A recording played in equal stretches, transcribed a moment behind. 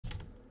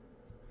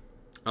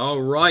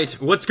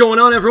Alright, what's going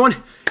on everyone?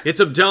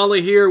 It's Abdallah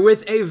here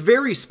with a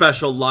very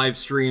special live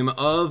stream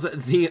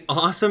of the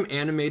awesome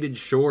animated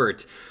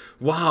short.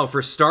 Wow,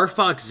 for Star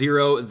Fox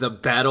Zero, the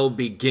battle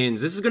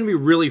begins. This is going to be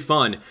really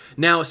fun.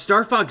 Now,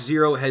 Star Fox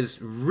Zero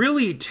has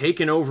really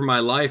taken over my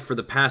life for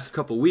the past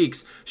couple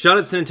weeks. Shout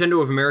out to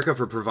Nintendo of America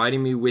for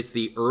providing me with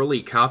the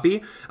early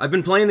copy. I've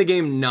been playing the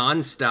game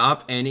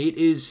non-stop, and it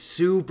is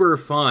super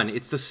fun.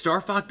 It's the Star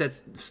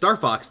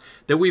Fox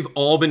that we've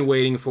all been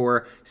waiting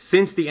for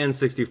since the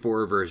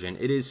N64 version.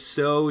 It is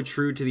so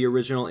true to the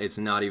original, it's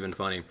not even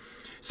funny.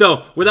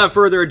 So, without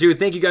further ado,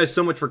 thank you guys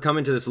so much for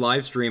coming to this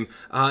live stream.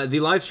 The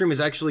live stream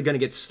is actually going to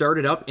get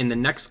started up in the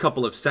next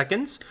couple of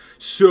seconds,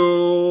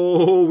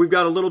 so we've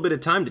got a little bit of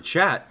time to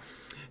chat.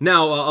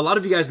 Now, a lot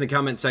of you guys in the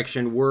comment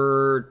section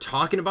were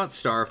talking about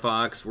Star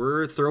Fox.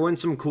 We're throwing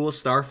some cool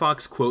Star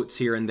Fox quotes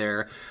here and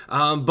there,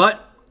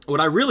 but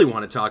what I really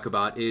want to talk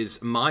about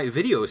is my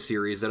video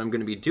series that I'm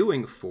going to be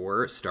doing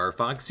for Star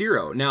Fox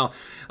Zero. Now,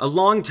 a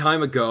long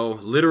time ago,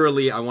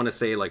 literally I want to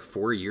say like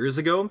 4 years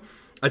ago,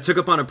 I took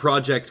up on a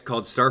project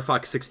called Star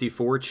Fox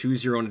 64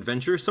 Choose Your Own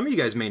Adventure. Some of you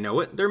guys may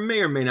know it. There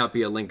may or may not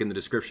be a link in the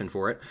description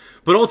for it.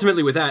 But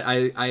ultimately with that,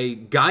 I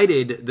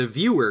guided the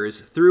viewers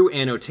through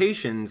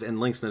annotations and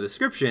links in the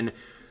description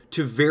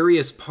to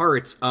various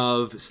parts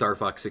of Star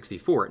Fox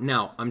 64.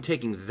 Now, I'm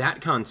taking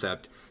that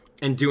concept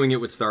and doing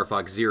it with Star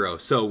Fox Zero.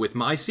 So with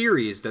my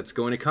series that's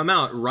going to come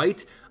out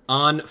right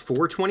on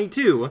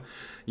 4/22,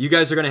 you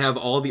guys are going to have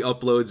all the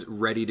uploads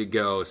ready to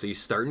go. So you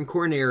start in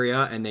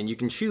Corneria, and then you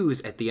can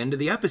choose at the end of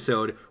the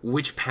episode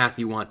which path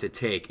you want to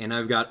take. And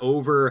I've got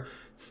over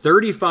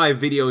 35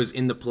 videos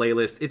in the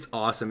playlist. It's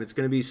awesome. It's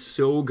going to be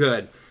so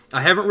good.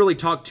 I haven't really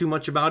talked too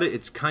much about it.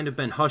 It's kind of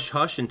been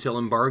hush-hush until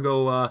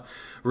embargo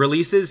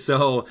releases,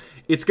 so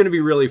it's going to be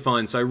really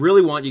fun. So I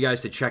really want you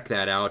guys to check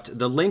that out.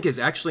 The link is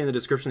actually in the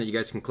description that you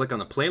guys can click on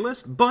the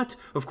playlist, but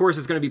of course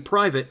it's going to be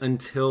private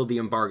until the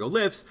embargo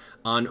lifts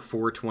on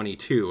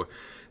 4/22.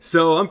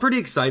 So I'm pretty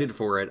excited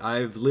for it.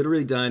 I've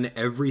literally done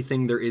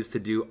everything there is to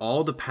do,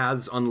 all the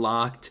paths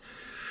unlocked.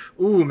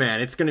 Ooh,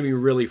 man, it's going to be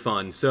really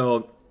fun.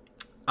 So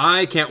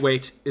I can't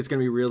wait. It's going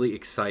to be really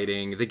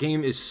exciting. The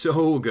game is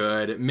so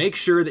good. Make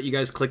sure that you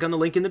guys click on the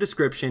link in the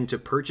description to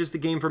purchase the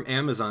game from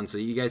Amazon so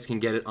you guys can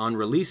get it on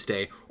release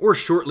day or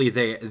shortly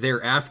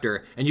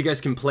thereafter, and you guys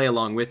can play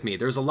along with me.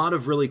 There's a lot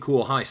of really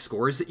cool high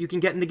scores that you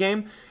can get in the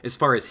game as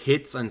far as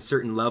hits on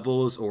certain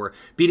levels or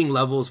beating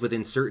levels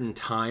within certain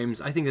times.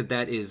 I think that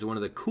that is one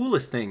of the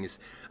coolest things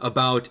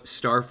about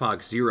Star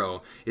Fox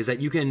Zero is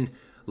that you can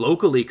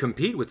locally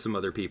compete with some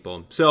other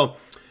people. So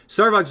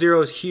Star Fox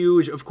Zero is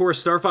huge. Of course,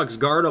 Star Fox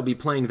Guard, I'll be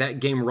playing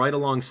that game right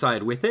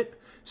alongside with it.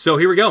 So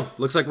here we go.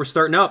 Looks like we're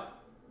starting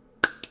up.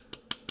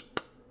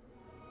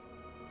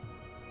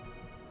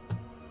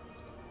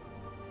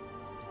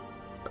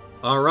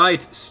 All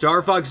right,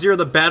 Star Fox Zero,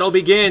 the battle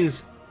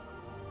begins.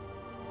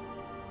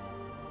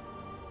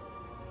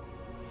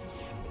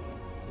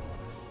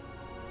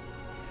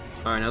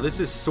 All right, now this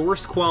is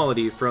source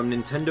quality from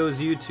Nintendo's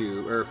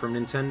YouTube, or from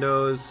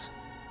Nintendo's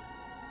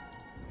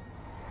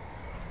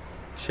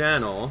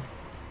channel.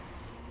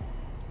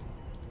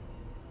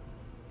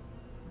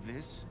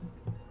 This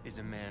is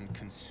a man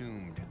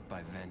consumed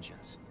by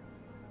vengeance.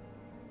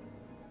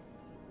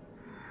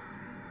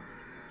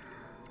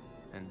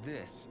 And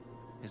this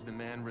is the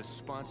man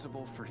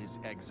responsible for his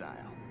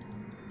exile.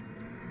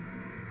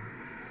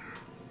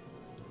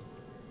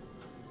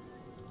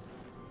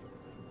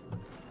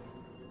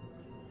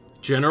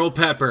 General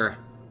Pepper.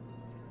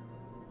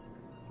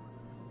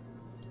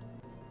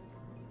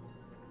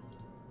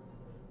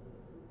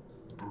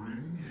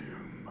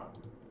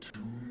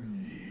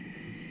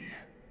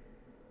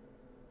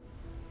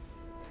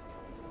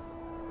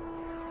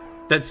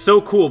 That's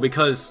so cool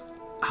because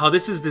how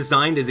this is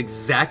designed is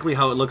exactly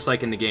how it looks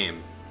like in the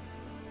game.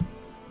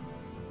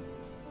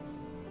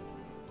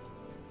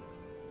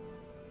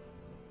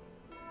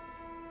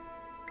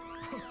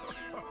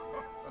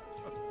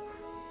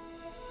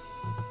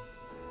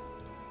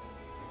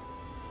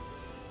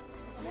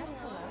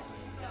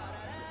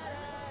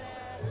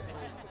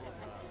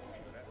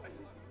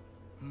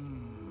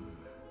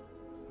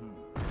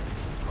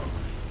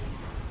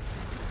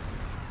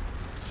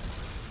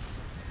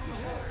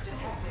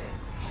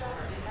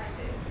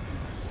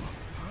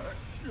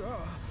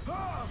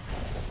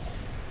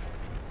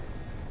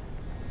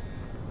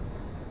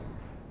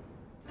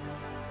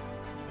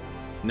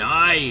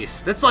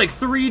 Nice! That's like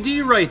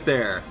 3D right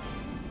there!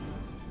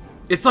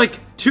 It's like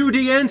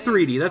 2D and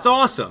 3D, that's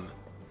awesome!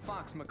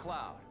 Fox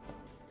McCloud.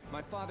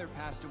 My father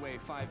passed away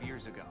 5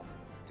 years ago.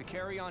 To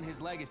carry on his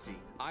legacy,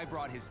 I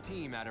brought his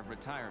team out of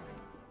retirement.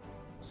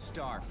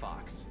 Star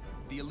Fox,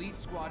 the elite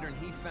squadron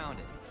he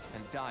founded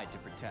and died to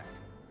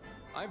protect.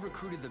 I've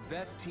recruited the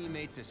best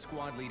teammates a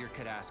squad leader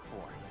could ask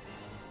for.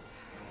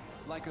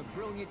 Like a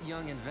brilliant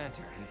young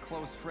inventor and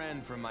close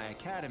friend from my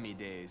academy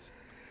days,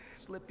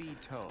 Slippy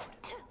Toad.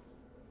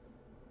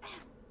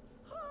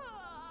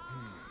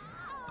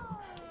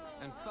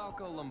 And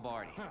Falco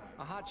Lombardi,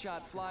 a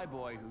hotshot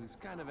flyboy who's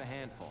kind of a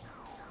handful.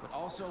 but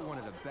also one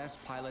of the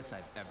best pilots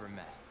I've ever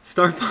met.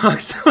 Star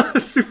Fox,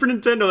 Super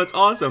Nintendo, that's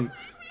awesome.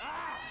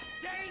 Ah,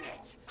 dang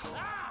it!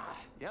 Ah!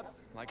 Yep,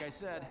 like I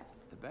said,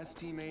 the best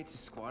teammates a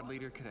squad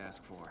leader could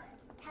ask for.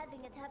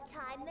 Having a tough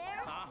time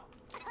there? Huh?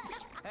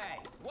 Hey,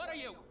 what are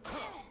you?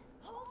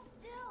 Hold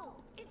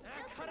still. It's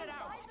just Cut an it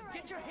out. advisor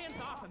Get your hands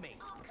off of me.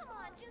 Oh, come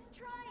on, just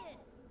try it.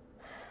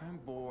 I'm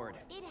bored.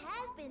 It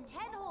has been 10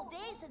 whole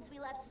days since we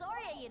left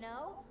Soria, you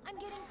know. I'm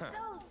getting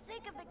so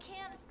sick of the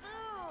canned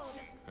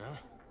food.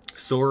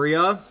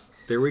 Soria,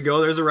 there we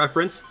go, there's a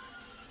reference.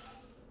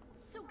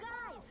 So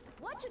guys,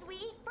 what should we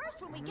eat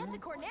first when we get to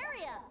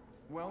Corneria?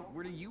 Well,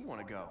 where do you want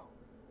to go?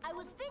 I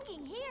was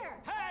thinking here.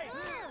 Hey!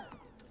 Ugh.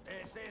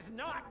 This is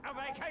not a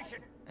vacation.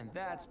 And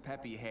that's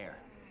Peppy Hare,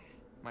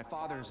 my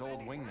father's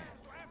old wingman,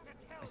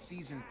 a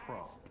seasoned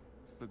pro,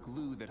 the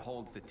glue that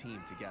holds the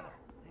team together.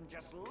 And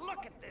just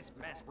look at this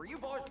mess. Were you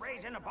boys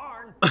raised in a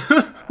barn?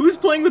 Who's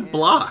playing with And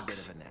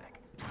blocks? a bit of a knack.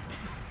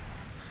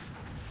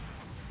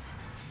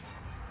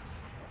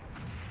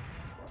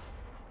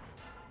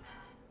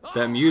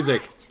 That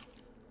music.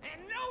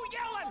 And no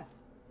yelling.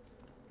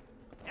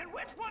 And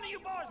which one of you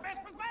boys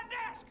messed with my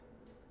desk?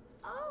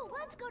 Oh,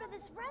 let's go to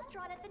this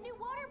restaurant at the new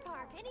water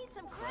park and eat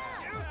some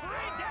crab. You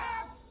three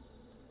down.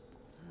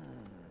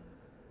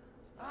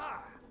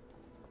 Ah,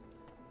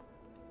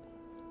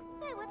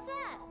 Hey, what's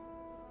that?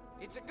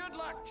 it's a good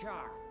luck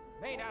charm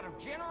made out of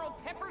General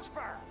Pepper's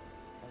fur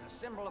as a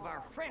symbol of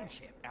our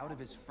friendship. Out of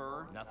his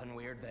fur? Nothing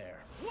weird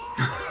there.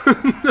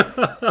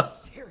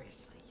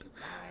 Seriously, you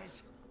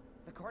guys.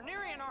 The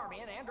Cornerian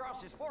army and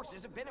Andross's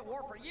forces have been at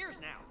war for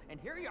years now, and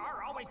here you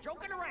are always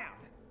joking around.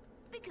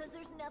 Because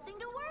there's nothing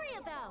to worry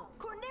about.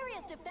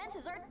 Corneria's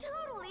defenses are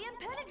totally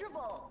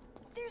impenetrable.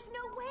 There's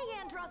no way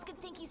Andross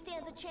could think he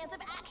stands a chance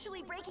of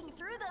actually breaking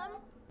through them.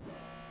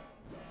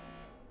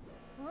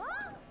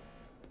 Huh?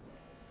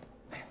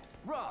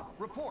 Rob,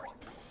 report.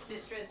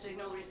 Distress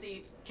signal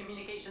received.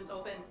 Communications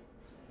open.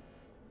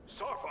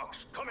 Star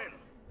Fox, come in.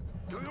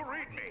 Do you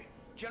read me?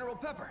 General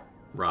Pepper.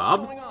 Rob?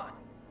 What's going on?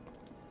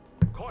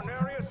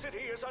 Corneria City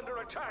is under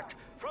attack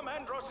from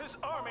Andross's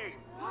army.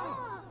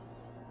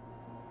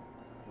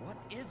 What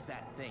is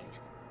that thing?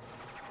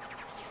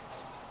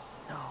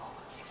 No,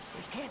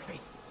 it can't be.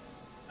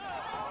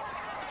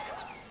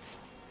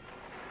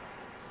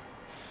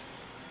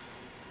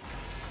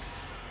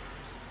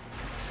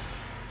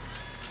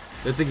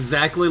 That's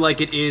exactly like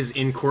it is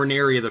in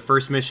Corneria, the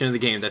first mission of the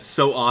game. That's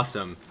so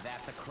awesome.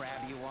 That the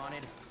crab you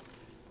wanted?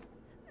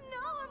 No,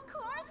 of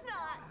course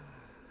not.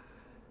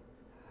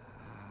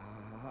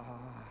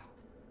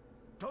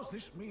 Does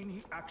this mean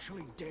he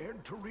actually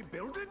dared to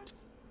rebuild it?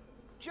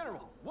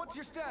 General, what's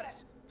your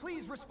status?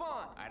 Please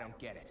respond. I don't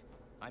get it.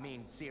 I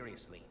mean,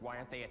 seriously, why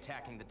aren't they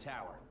attacking the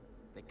tower?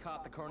 They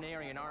caught the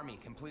Cornerian army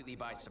completely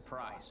by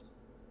surprise.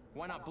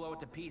 Why not blow it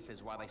to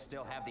pieces while they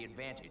still have the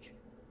advantage?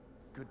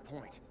 Good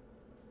point.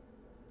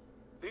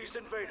 These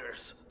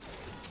invaders,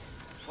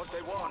 what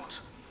they want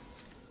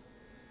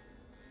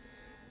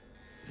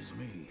is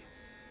me.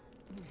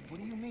 What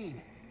do you mean?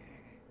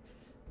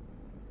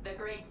 The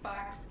Great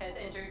Fox has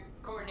entered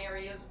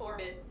Corneria's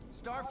orbit.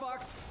 Star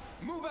Fox,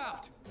 move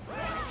out!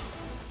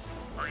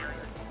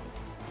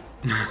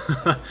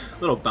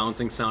 Little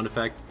bouncing sound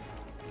effect.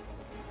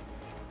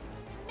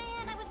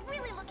 Man, I was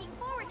really looking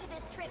forward to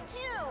this trip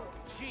too.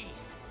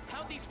 Jeez,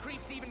 how'd these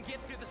creeps even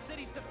get through the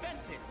city's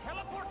defenses?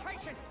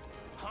 Teleportation!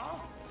 Huh?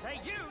 They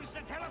used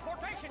a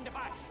teleportation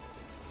device!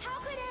 How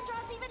could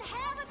Andross even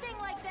have a thing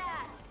like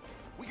that?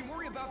 We can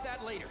worry about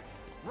that later.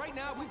 Right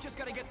now, we've just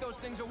got to get those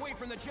things away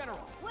from the General.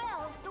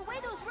 Well, the way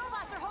those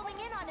robots are homing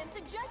in on him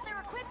suggests they're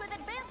equipped with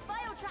advanced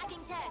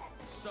bio-tracking tech.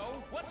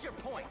 So, what's your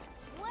point?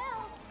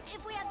 Well,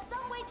 if we had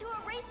some way to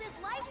erase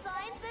his life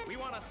signs, then... We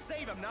want to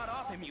save him, not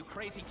off him, you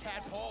crazy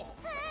tadpole!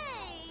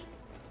 Hey!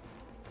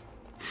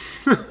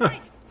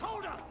 Wait!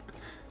 Hold up!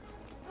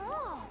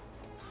 Oh!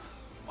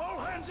 All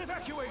hands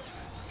evacuate!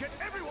 Get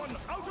everyone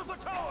out of the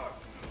tower!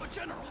 But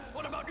General,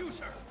 what about you,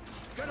 sir?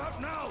 Get out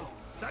now!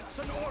 That's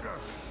an order!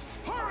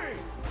 Hurry!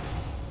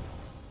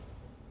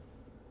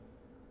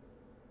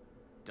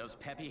 Does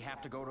Peppy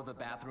have to go to the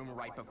bathroom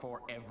right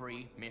before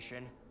every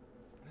mission?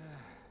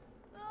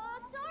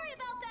 Sorry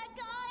about that,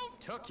 guys!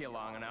 Took you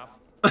long enough.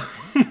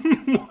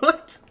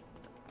 What?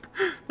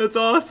 That's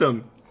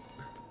awesome.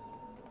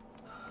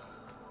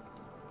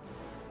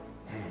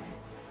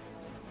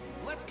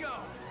 Let's go!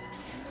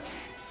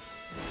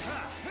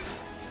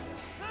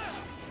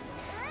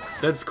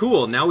 That's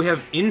cool. Now we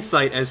have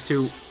insight as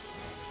to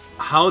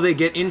how they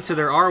get into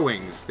their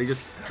R-Wings. They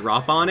just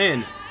drop on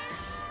in.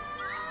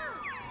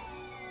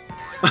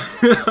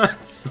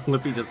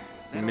 Slippy just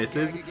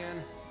misses. Gag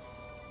again?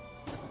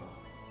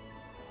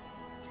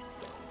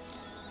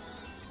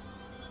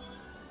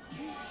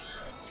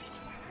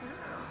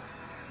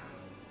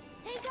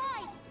 Hey,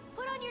 guys!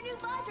 Put on your new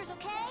visors,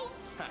 okay?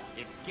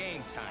 It's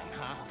game time,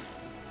 huh?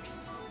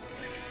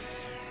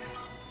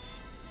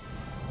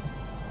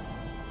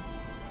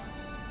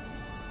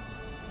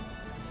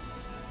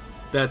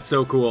 That's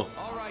so cool.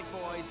 All right,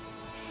 boys.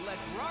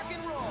 Let's rock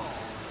and roll.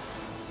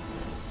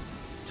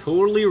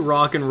 Totally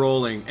rock and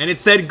rolling. And it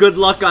said good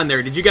luck on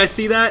there. Did you guys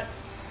see that?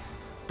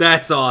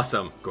 That's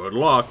awesome. Good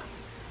luck.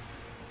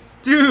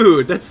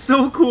 Dude, that's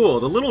so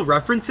cool. The little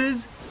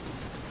references.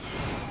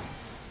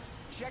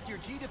 Check your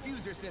G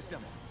diffuser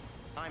system.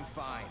 I'm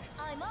fine.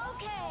 I'm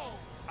okay.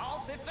 All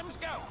systems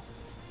go.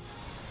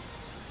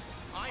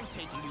 I'm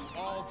taking you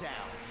all down.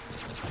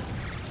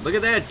 Look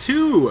at that,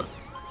 2.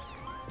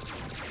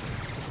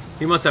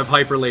 He must have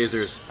hyper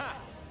lasers. Ha!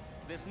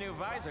 This new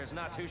visor's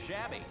not too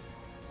shabby.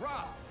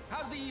 Rob,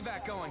 how's the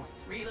evac going?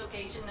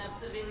 Relocation of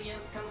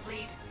civilians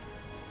complete.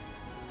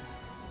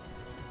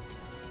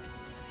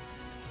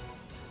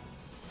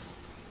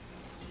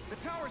 The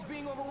tower's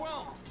being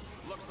overwhelmed.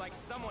 Looks like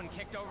someone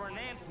kicked over an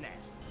ant's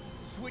nest.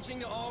 Switching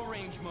to all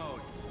range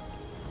mode.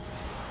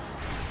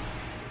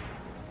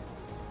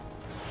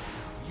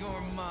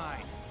 You're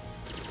mine.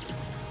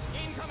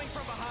 Incoming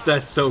from behind.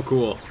 That's so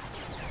cool.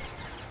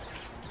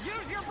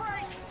 Use your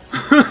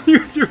brakes.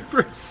 Use your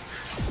brakes.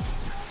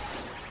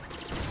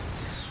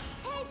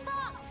 Hey,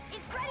 Fox,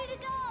 it's ready to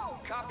go.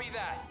 Copy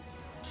that.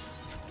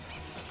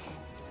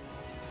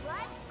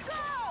 Let's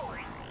go.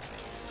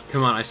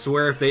 Come on, I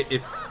swear if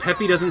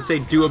Peppy doesn't say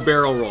do a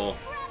barrel roll.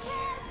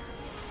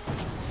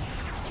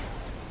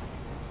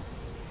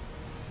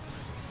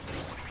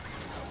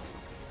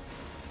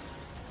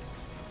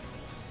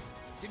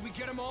 Did we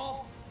get them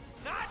all?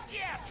 Not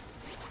yet.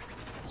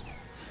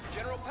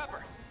 General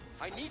Pepper,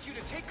 I need you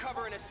to take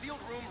cover in a sealed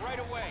room right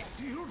away.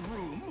 Sealed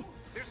room?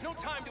 There's no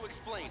time to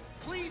explain.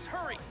 Please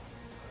hurry.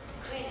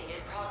 Cleaning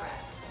in progress.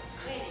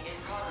 Cleaning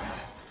in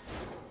progress.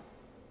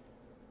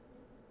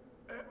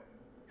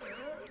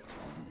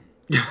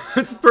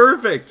 That's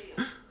perfect.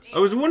 I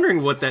was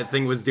wondering what that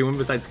thing was doing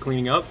besides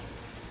cleaning up.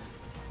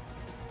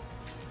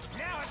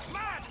 Now it's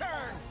my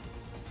turn.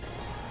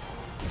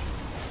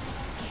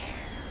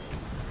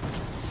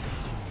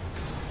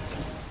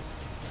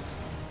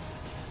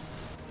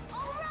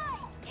 All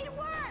right, it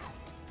worked.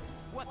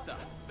 What the?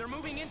 They're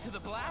moving into the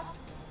blast?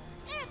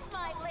 It's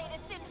my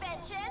latest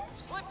invention.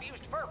 Slip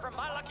used fur from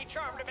my lucky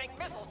charm to make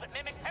missiles that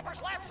mimic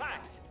Pepper's lab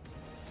signs.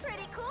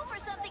 Pretty cool for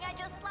something I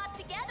just slapped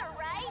together,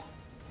 right?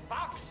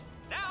 Fox,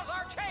 now's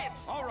our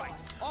chance. All right.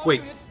 All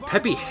Wait, units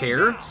Peppy bombard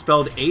Hair now.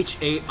 spelled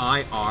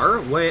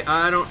H-A-I-R? Wait,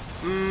 I don't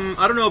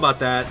know about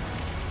that.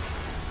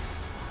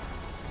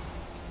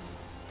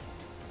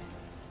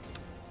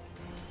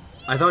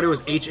 I thought it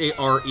was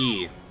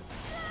H-A-R-E.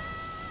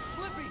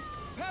 Slippy,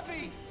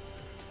 Peppy.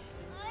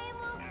 I'm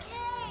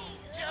okay.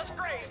 Just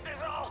grazed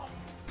is all.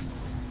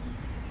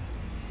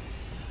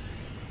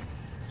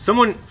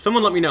 Someone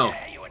let me know.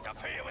 Dare you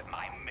interfere with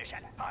my mission?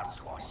 I'll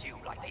squash you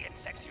like the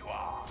insects you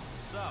are.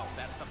 So,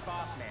 that's the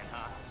boss man,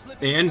 huh?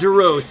 Slippy, And Peppy,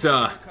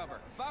 DeRosa. cover.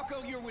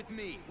 Falco, you're with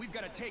me. We've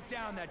got to take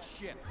down that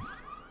ship.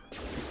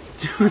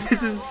 Dude,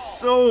 this is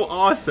so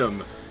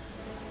awesome.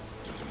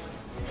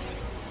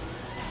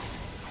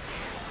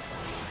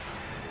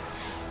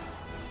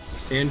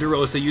 And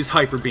DeRosa used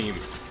Hyper Beam.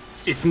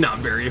 It's not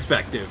very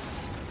effective.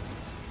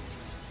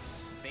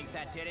 Think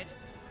that did it?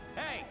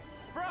 Hey,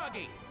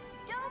 Froggy!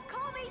 Don't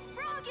call me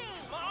Froggy.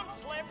 Come on,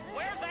 Slip.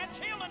 Where's that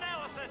shield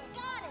analysis?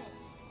 Got it.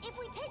 If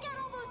we take out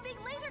all those big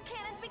laser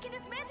cannons, we can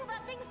dismantle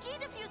that thing's G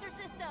diffuser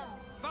system.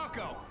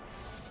 Falco.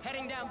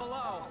 Heading down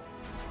below.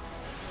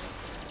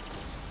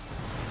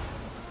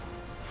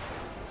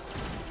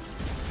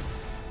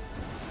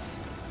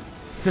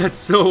 That's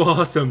so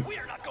awesome.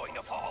 We're not going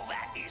to fall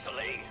that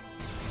easily.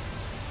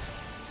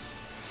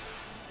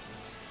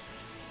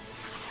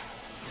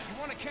 If you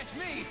want to catch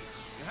me,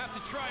 you have to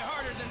try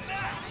harder than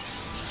that.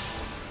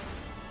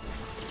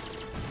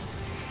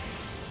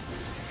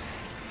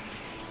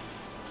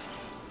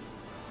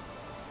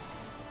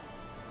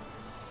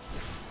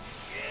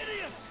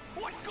 Idiots!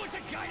 What good's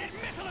a guided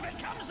missile if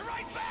it comes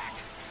right back?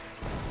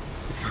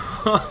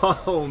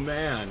 Oh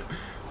man.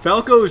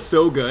 Falco is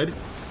so good.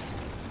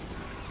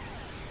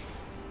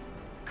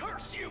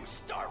 Curse you,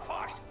 Star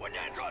Fox! When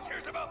Andros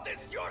hears about this,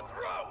 you're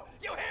through!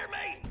 You hear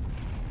me?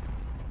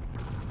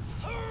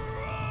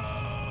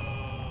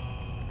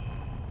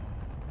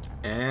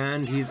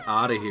 And he's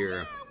out of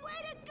here. Yeah,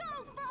 way to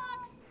go,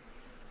 Fox.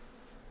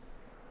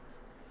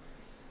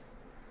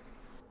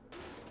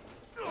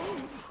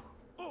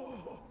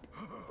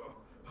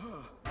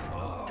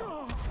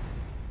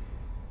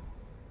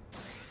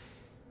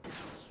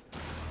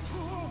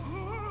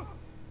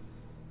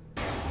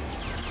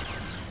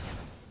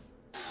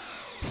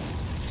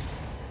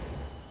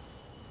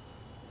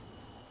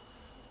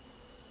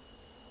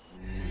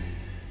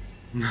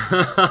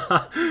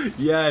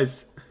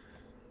 Yes.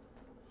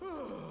 We're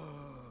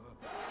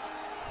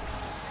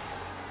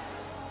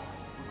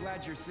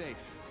glad you're safe,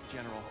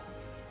 General.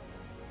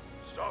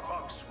 Star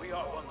Fox, we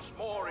are once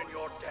more in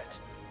your debt.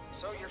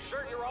 So you're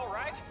sure you're all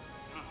right?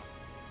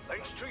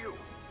 Thanks to you.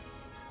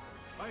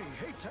 I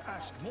hate to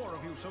ask more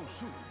of you so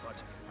soon,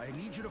 but I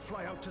need you to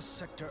fly out to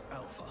Sector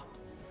Alpha.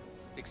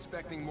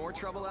 Expecting more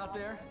trouble out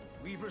there?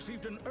 We've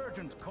received an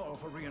urgent call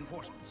for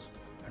reinforcements,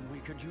 and we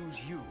could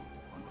use you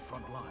on the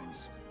front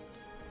lines.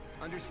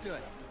 Understood.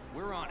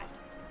 We're on it.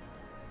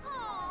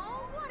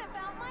 Oh, what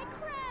about my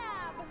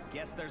crab?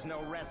 Guess there's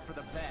no rest for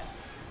the best.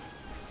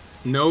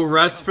 No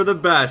rest for the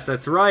best.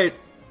 That's right.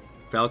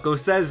 Falco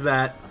says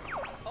that.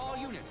 All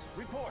units,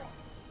 report.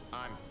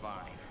 I'm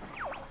fine.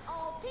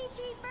 All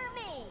peachy for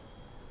me.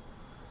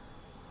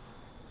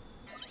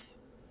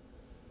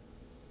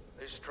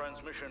 This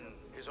transmission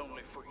is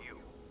only for you.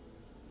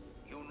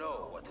 You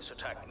know what this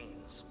attack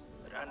means.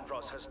 That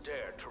Andros has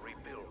dared to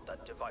rebuild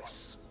that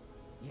device.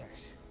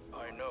 Yes.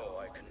 I know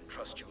I can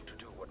trust you to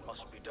do what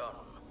must be done.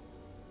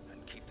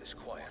 And keep this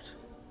quiet.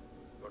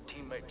 Your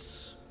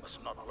teammates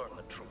must not learn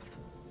the truth.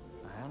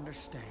 I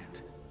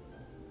understand.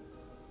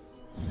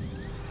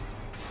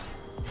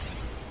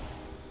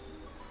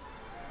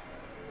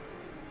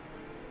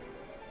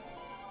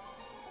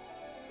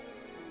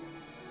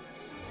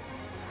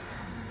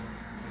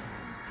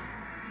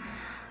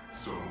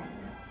 So,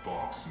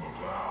 Fox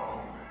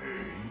McCloud, eh?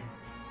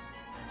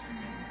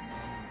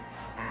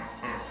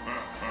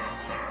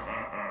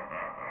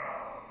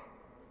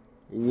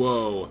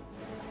 Whoa.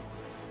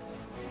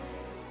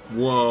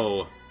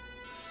 Whoa.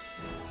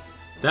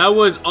 That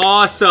was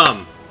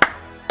awesome.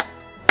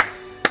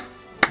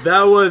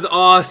 That was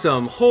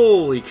awesome.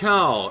 Holy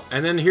cow.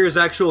 And then here's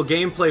actual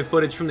gameplay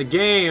footage from the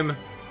game.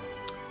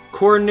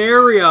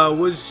 Corneria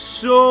was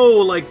so,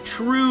 like,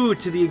 true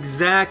to the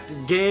exact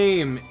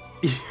game.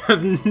 You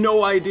have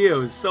no idea. It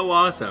was so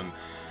awesome.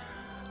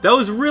 That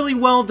was really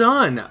well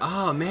done.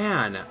 Oh,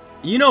 man.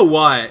 You know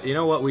what? You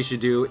know what we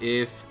should do?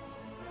 If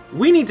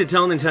we need to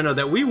tell Nintendo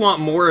that we want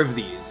more of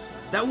these.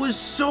 That was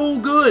so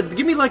good.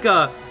 Give me like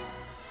a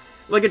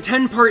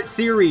 10-part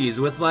series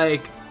with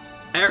like,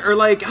 or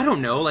like, I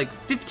don't know, like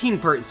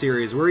 15-part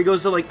series where he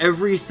goes to like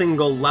every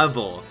single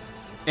level.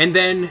 And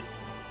then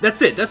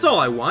that's it. That's all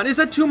I want. Is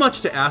that too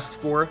much to ask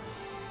for?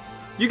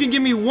 You can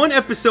give me one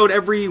episode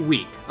every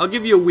week. I'll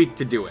give you a week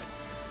to do it.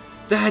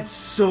 That's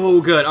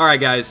so good. All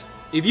right, guys.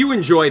 If you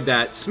enjoyed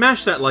that,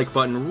 smash that like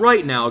button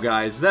right now,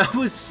 guys. That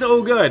was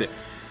so good.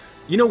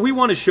 You know, we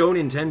want to show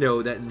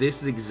Nintendo that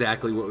this is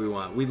exactly what we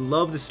want. We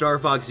love the Star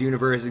Fox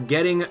universe,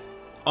 getting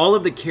all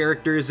of the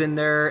characters in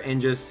there and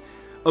just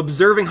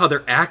observing how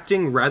they're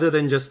acting rather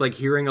than just like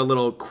hearing a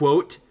little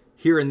quote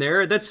here and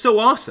there. That's so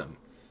awesome.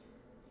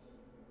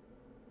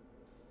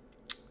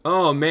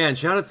 Oh man,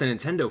 shout out to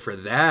Nintendo for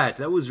that.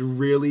 That was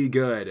really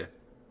good.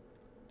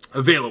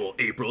 Available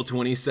April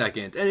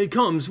 22nd, and it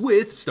comes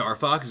with Star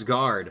Fox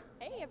Guard.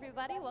 Hey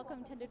everybody,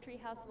 welcome to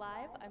Treehouse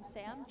Live. I'm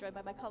Sam, joined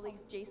by my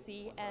colleagues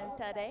JC and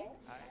Tade.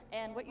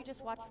 And what you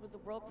just watched was the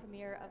world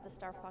premiere of the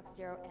Star Fox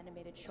Zero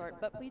animated short.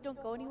 But please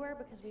don't go anywhere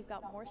because we've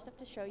got more stuff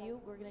to show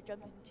you. We're going to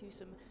jump into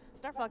some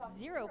Star Fox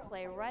Zero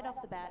play right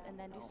off the bat, and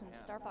then do some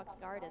Star Fox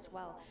Guard as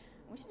well.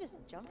 We should just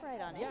jump right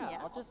on in. Yeah,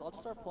 I'll just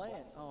start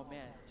playing. Oh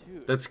man,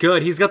 dude. That's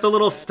good. He's got the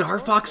little Star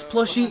Fox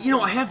plushie. You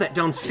know, I have that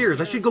downstairs.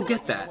 I should go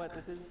get that. You know what?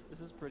 This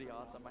is pretty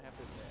awesome. I have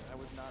to admit, I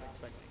was not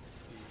expecting it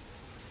to be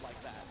like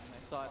that. And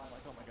I saw it, and I'm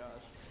like, oh my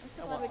gosh. I'm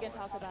so glad we can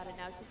talk about it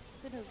now because it's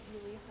been a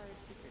really hard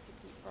secret to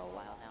keep for a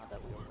while now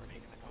that we were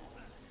working on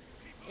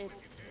it.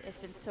 It's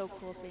been so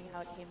cool seeing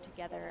how it came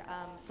together.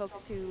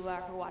 Folks who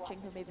are watching,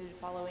 who may be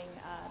following,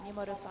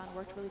 Miyamoto-san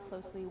worked really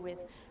closely with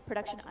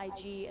Production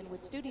IG and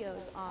Wood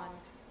Studios on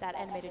that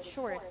animated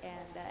short,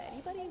 and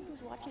anybody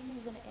who's watching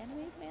who's an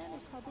anime fan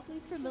is probably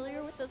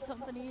familiar with those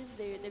companies.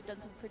 They've done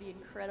some pretty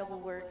incredible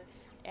work,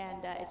 and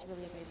it's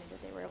really amazing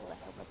that they were able to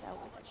help us out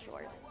with that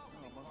short.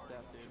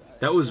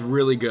 That was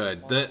really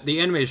good. The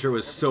anime short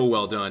was so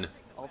well done.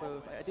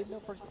 Although I didn't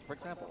know, for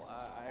example,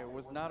 I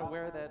was not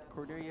aware that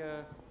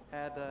Corneria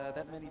had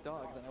that many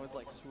dogs, and I was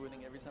like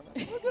swooning every time.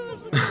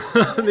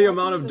 The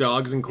amount of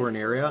dogs in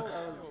Corneria.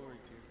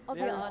 I'll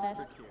be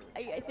honest.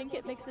 I think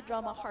it makes the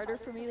drama harder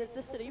for me that it's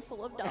a city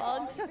full of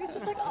dogs. It's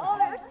just like, oh,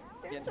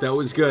 there's That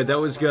was good. That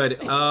was good.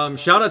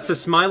 Shout out to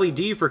Smiley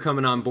D for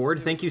coming on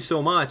board. Thank you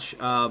so much.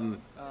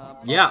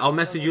 Yeah, I'll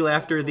message you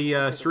after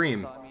the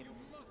stream.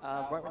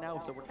 Right now,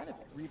 so we're kind of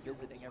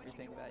revisiting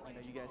everything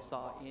that you guys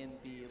saw in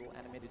the little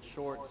animated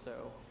short.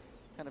 So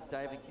kind of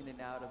diving in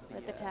and out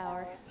of the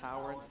tower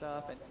and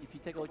stuff. And if you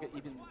take a look at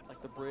even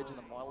like the bridge and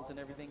the models and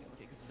everything, it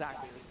look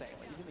exactly the same.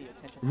 Like even the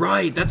attention.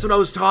 Right, that's what I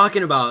was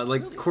talking about.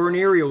 Like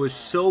Corneria was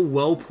so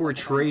well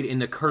portrayed in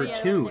the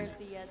cartoon. There's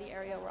the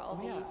area where all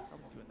the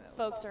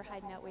folks are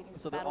hiding out waiting for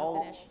the they're battle all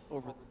to finish.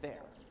 over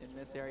there in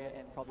this area,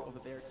 and probably over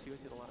there too. I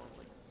see a lot of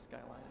like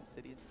skyline and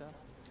city and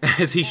stuff.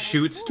 As he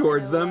shoots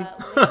towards them.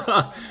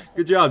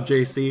 Good job,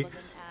 JC. Looking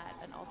at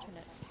an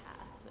alternate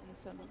path and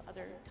some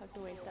other tucked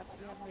away stuff that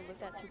we haven't really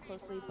looked at too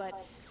closely,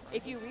 but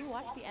if you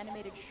rewatch the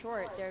animated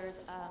short,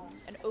 there's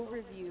an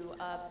overview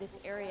of this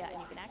area, and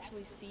you can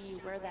actually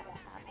see where that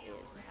path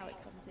is and how it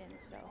comes in.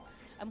 So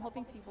I'm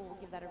hoping people will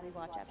give that a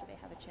rewatch after they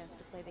have a chance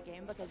to play the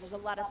game, because there's a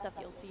lot of stuff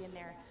you'll see in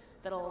there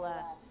that'll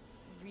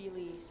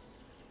really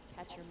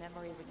catch your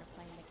memory when you're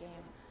playing the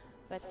game.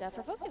 But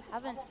for folks who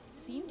haven't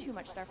seen too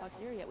much Star Fox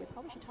Zero yet, we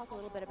probably should talk a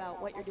little bit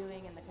about what you're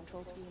doing and the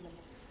control scheme and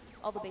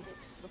all the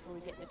basics before we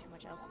get into too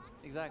much else.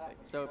 Exactly.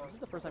 So if this is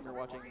the first time you're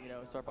watching,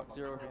 Star Fox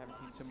Zero, if you haven't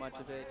seen too much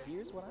of it,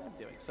 here's what I'm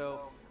doing. So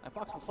I'm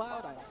Fox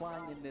McCloud. I'm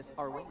flying in this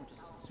R-Wing, which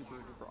is super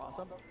duper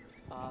awesome.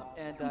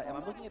 And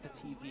I'm looking at the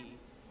TV,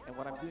 And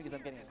what I'm doing is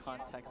I'm getting a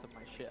context of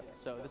my ship.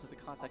 So this is the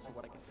context of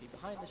what I can see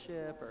behind the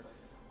ship, or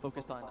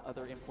focused on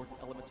other important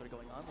elements that are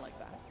going on like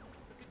that.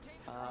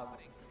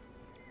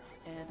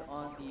 And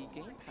on the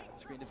gamepad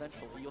screen,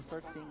 eventually, you'll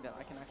start seeing that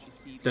I can actually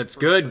see... That's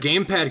good.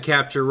 Gamepad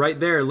capture right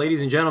there,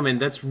 ladies and gentlemen.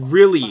 That's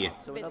really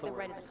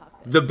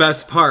the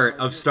best part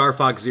of Star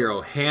Fox Zero.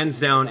 Hands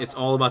down, it's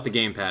all about the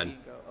gamepad.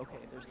 Okay,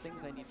 there's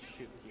things I need to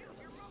shoot here.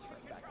 Let me turn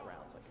back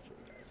around so I can show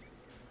you guys.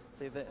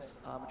 Say this.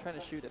 I'm trying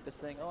to shoot at this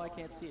thing. Oh, I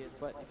can't see it.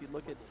 But if you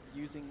look at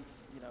using,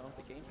 you know,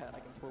 the gamepad, I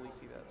can totally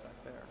see that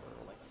back there,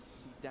 or like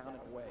see down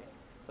and away.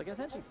 So I can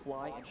essentially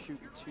fly and shoot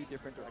in 2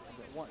 different directions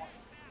at once.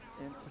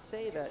 And to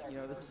say that, you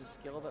know, this is a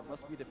skill that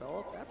must be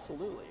developed,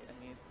 absolutely.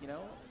 I mean, you know,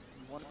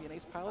 you want to be an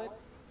ace pilot,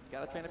 you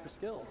got to train up your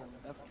skills, and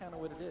that's kind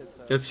of what it is.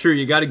 So. That's true.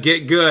 You got to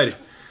get good.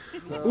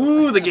 So,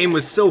 ooh, the game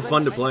was so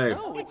fun to play.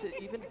 No, it's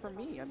even for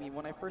me. I mean,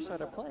 when I first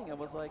started playing, I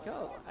was like,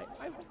 oh,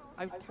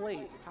 I've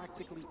played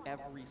practically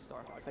every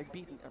Star Fox. I've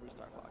beaten every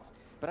Star Fox.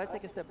 But I'd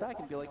take a step back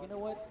and be like, you know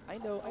what? I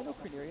know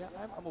Corneria.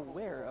 I'm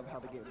aware of how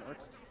the game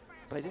works,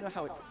 but I didn't know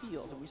how it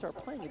feels. And when you start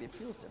playing it, it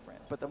feels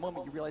different. But the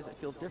moment you realize it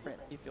feels different,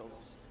 it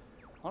feels...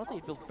 Honestly,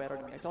 it feels better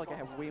to me. I feel like I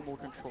have way more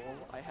control.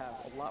 I have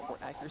a lot more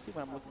accuracy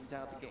when I'm looking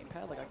down at the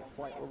gamepad. Like, I can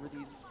fly over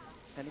these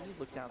enemies,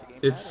 look down at the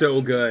gamepad. It's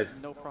so good.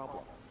 No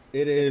problem.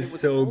 It is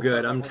so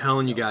good. I'm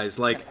telling you guys,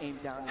 like,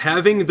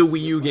 having the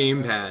Wii U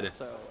gamepad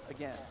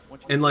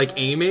and, like,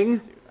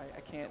 aiming,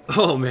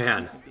 oh,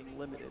 man.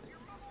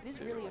 It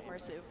is really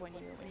immersive when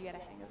you get a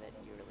hang of it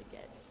and you really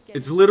get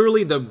it's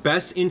literally the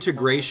best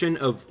integration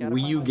of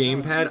Wii U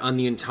gamepad on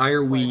the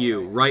entire Wii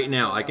U right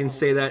now. I can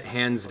say that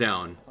hands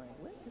down.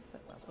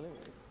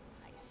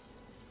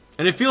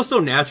 And it feels so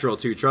natural,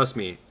 too, trust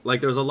me.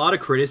 Like, there's a lot of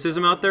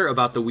criticism out there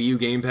about the Wii U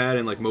gamepad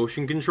and, like,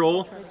 motion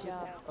control.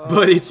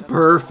 But it's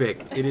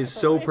perfect. It is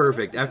so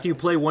perfect. After you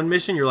play one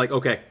mission, you're like,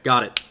 okay,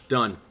 got it.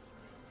 Done.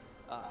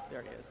 There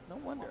it is. No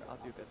wonder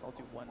I'll do this. I'll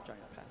do one giant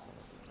pass.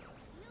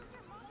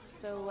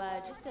 So,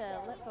 just to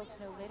let folks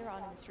know, later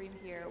on in the stream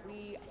here,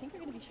 I think we're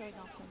going to be showing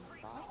off some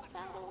boss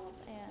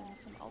battles and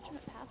some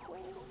alternate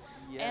pathways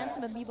and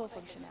some amiibo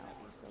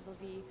functionality. So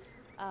there'll be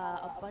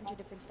a bunch of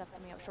different stuff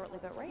coming up shortly,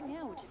 but right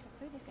now we just have to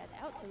clear these guys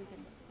out so we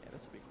can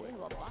this will be quick.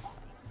 do a boss fight.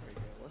 Very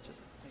good. Let's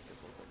just make this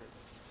a little quicker.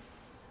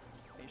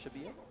 Think you should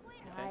be it?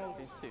 Nice.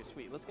 Okay, these 2.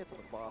 Sweet. Let's get to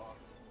the boss.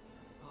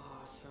 Oh,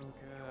 it's so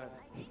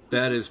good.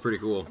 That is pretty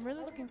cool. I'm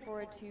really looking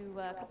forward to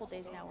a couple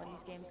days now when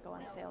these games go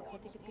on sale, because I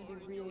think it's going to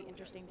be really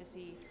interesting to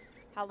see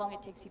how long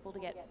it takes people to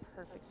get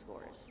perfect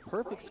scores.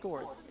 Perfect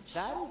scores.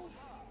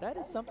 That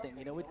is something,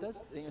 you know, it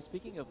does, you know,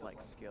 speaking of like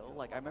skill,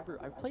 like I remember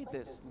I've played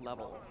this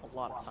level a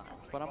lot of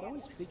times, but I'm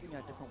always figuring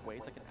out different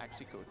ways I can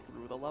actually go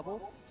through the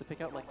level to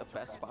pick out like the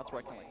best spots where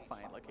I can like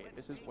find, like, hey,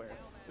 this is where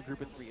the group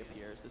of 3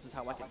 appears, this is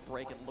how I can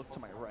break and look to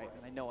my right,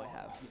 and I know I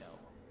have, you know,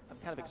 I'm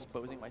kind of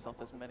exposing myself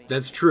to as many.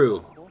 That's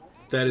true.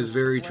 That is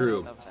very true.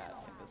 Of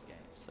that in this game,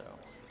 so.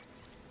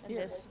 And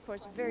this, of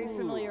course, very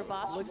familiar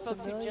boss for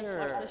folks who just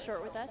watched the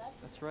short with us.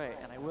 That's right,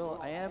 and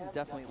I am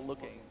definitely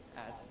looking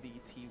at the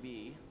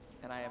TV,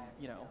 and I am,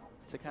 you know,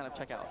 to kind of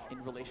check out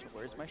in relation,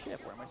 where's my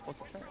ship, where am I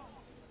supposed to turn?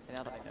 And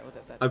now that I know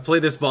that I've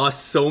played this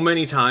boss so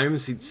many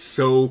times, it's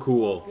so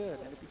cool. Good,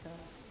 and it becomes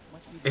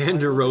much easier.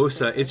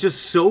 Anderosa, it's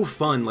just so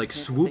fun, like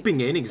swooping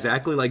in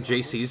exactly like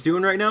JC's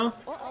doing right now.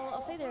 Well,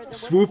 I'll say there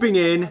Swooping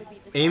in,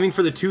 aiming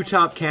for the 2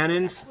 top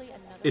cannons,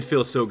 it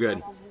feels so good.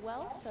 As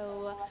well,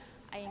 so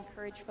I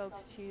encourage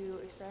folks to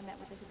experiment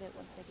with this a bit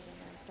once they get in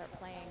there and start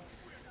playing.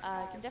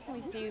 I can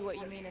definitely see what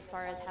you mean as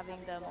far as having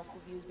the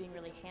multiple views being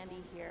really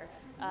handy here.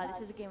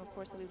 This is a game, of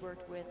course, that we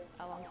worked with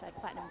alongside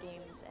Platinum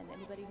Games, and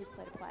anybody who's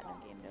played a Platinum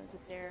game knows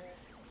that they're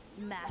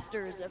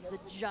masters of the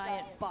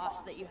giant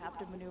boss that you have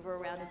to maneuver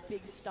around and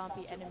big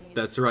stompy enemies.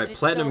 That's right.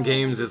 Platinum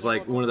Games is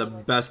like one of the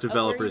best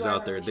developers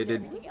out there. They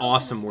did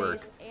awesome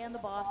work. And the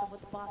boss and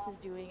what the boss is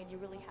doing, and you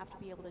really have to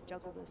be able to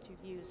juggle those 2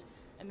 views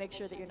and make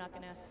sure that you're not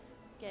going to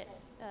get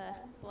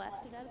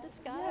blasted out of the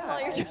sky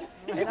while you're trying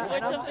to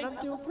put something. I'm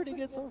doing pretty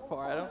good so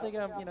far. I don't think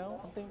I'm, you know,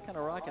 I'm thinking kind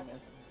of rocking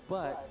this.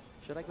 But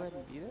should I go ahead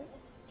and beat it?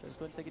 Should I just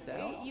go ahead and take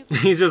it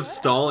down? He's just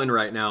stalling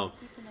right now.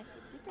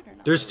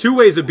 There's 2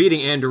 ways of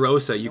beating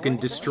Anderosa. You can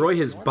destroy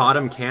his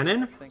bottom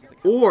cannon,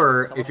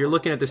 or if you're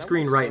looking at the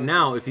screen right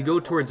now, if you go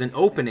towards an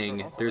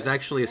opening, there's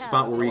actually a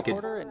spot where you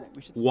can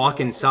walk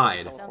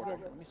inside. Sounds good.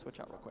 Let me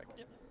switch out real quick.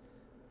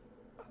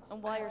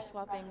 And while you're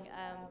swapping,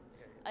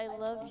 I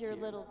love your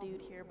little dude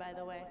here, by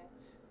the way.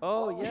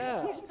 Oh,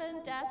 yeah. He's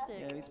fantastic.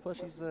 Yeah, these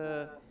plushies,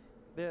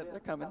 they're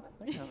coming.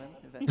 They're coming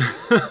eventually.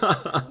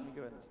 Let me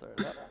go ahead and start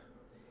it up.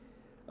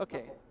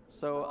 Okay,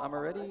 so I'm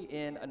already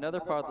in another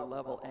part of the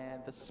level,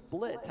 and the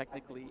split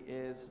technically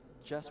is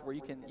just where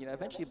you can, you know,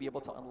 eventually be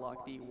able to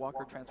unlock the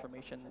Walker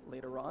transformation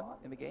later on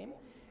in the game.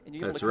 And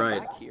you're able to come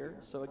back here.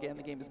 So again,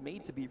 the game is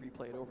made to be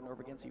replayed over and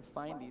over again, so you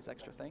find these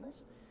extra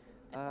things.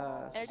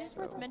 And it is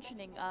worth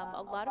mentioning,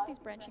 a lot of these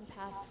branching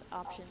path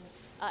options,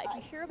 if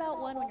you hear about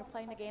one when you're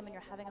playing the game and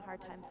you're having a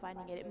hard time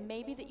finding it, it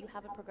may be that you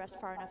haven't progressed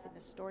far enough in the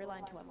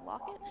storyline to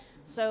unlock it.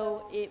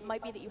 So it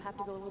might be that you have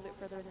to go a little bit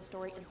further in the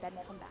story and then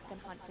come back and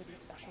hunt for these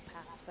special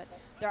paths. But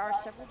there are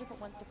several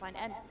different ones to find.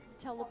 And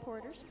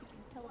teleporters, speaking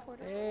of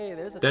teleporters. Hey,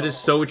 there's a That is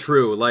so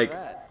true. Like,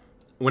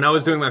 when I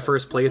was doing my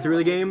first playthrough of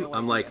the game,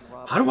 I'm like,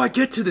 how do I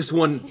get to this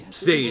one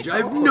stage? I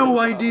have no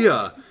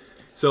idea.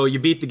 So you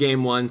beat the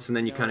game once, and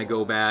then you kind of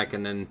go back,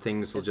 and then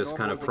things will just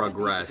kind of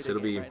progress.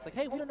 It'll be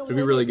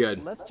really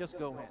good. Let's just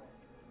go in.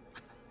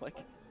 Like,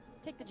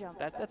 take the jump.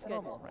 That's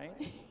normal, right?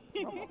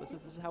 It's normal. This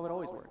is how it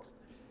always works.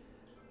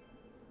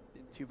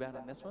 Didn't too bad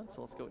on this one,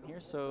 so let's go in here.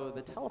 So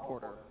the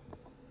teleporter.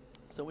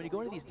 So when you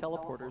go into these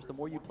teleporters, the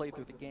more you play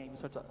through the game, you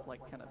start to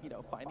like kind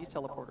of find these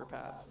teleporter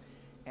paths,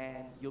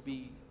 and you'll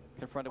be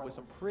confronted with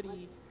some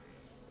pretty.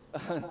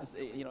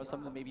 Some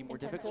of them may be more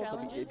difficult, they'll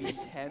be maybe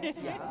intense.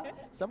 Yeah,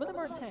 some of them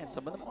are intense,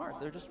 some of them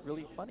aren't. They're just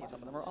really funny. Some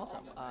of them are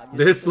awesome.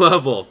 This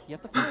level. You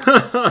have to find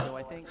so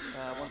I think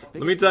one of the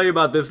let me tell you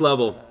about this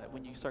level.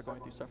 When you start going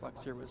through Star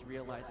Fox Zero, was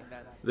realizing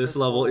that this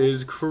level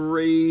is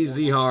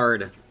crazy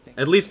hard.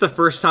 At least the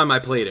first time I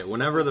played it.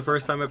 Whenever the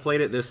first time I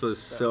played it, this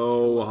was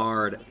so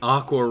hard.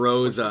 Aqua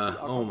Rosa.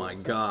 Oh my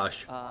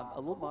gosh. A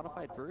little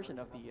modified version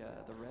of the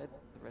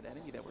red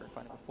enemy that we were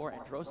fighting before,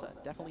 Androsa.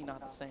 Definitely not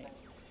the same.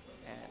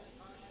 And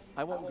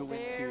I won't go into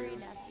very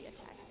nasty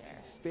attack there.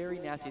 Very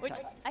nasty Which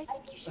attack. I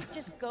think you should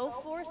just go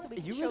for, so we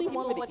can You show really people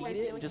want me what to they're eat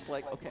it doing. and just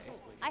like, okay.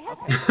 I have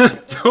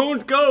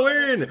Don't go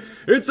in!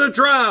 It's a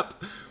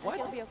trap! What?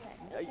 It'll be okay.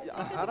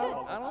 I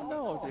don't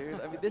know,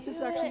 dude. I mean, this is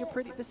actually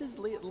this is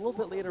a little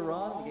bit later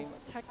on in the game,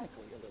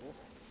 technically a little.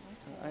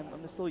 So I'm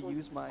gonna still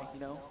use my,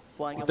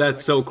 flying.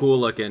 That's so cool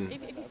looking.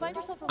 If you find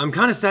yourself I'm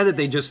kind of sad that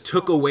they just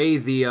took away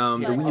the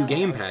Wii U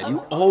gamepad. You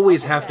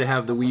always have to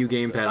have the Wii U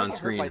gamepad on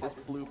screen. By this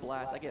blue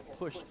blast, I get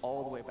pushed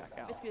all the way back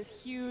out. Basically, this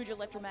huge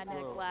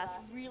electromagnetic blast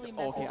really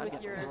messes Okay, I with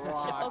get your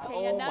rocked. ship. Okay,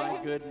 Oh and now my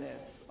you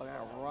goodness. I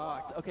got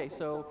rocked. Okay,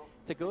 so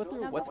to go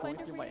through what's going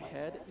through my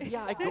head,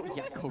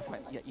 go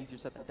find easier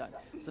said than done.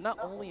 So not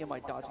only am I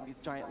dodging these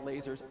giant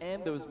lasers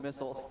and those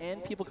missiles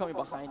and people coming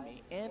behind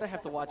me, and I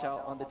have to watch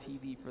out on the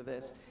TV for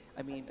this.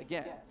 I mean,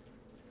 again,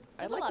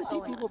 I'd like to see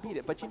people beat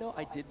it, but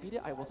I did beat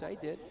it. I will say I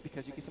did,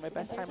 because you can see my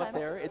best time up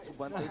there. It's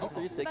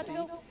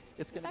 133.60.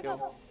 It's gonna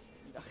go.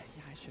 Yeah,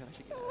 I should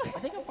get it. I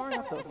think I'm far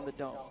enough though from the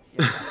dome.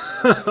 Yeah,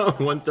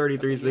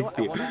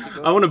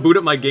 133.60. I want to boot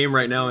up my game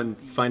right now and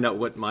find out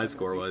what my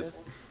score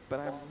was. But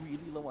I'm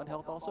really low on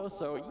health also,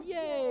 so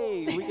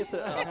yay! We get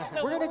to.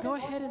 We're gonna go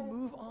ahead and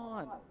move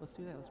on. Let's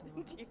do that. Let's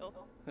move on.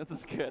 This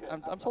is good.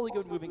 I'm totally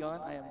good moving on.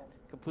 I am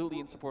completely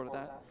in support of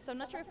that. So I'm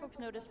not sure if folks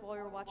noticed while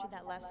we were watching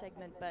that last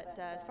segment, but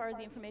as far as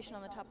the information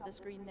on the top of the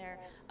screen there,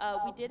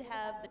 we did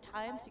have the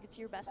time, so you could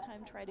see your best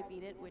time, try to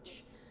beat it,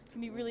 which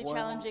can be really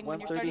challenging when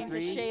you're starting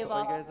to shave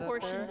off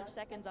portions of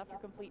seconds off your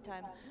complete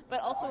time.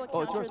 But also a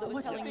counter that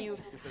was telling you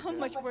how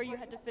much more you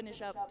had to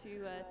finish up to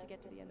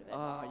get to the end of it.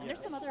 And there's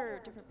some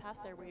other different paths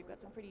there where you've got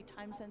some pretty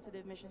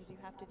time-sensitive missions you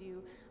have to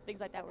do, things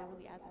like that, where it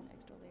really adds an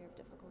extra layer of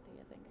difficulty,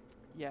 I think.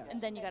 Yes.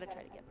 And then you got to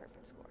try to get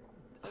perfect score.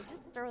 So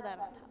just throw that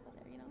on top of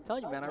there, I'm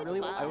telling you, man, I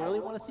really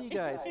want to see you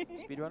guys.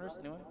 Speedrunners,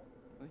 anyone?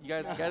 You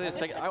guys gotta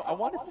check it. I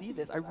want to see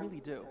this. I really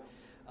do.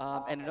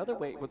 And another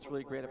way, what's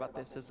really great about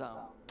this is,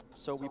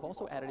 so we've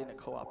also added in a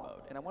co-op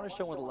mode, and I want to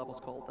show one of the levels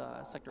called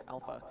Sector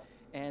Alpha.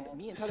 And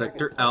me and Tyler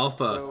Sector Alpha.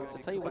 So to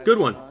tell you what's good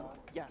one.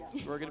 Yes,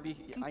 we're gonna be.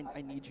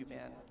 I need you,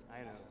 man.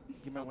 I know.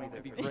 You might want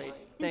to be great.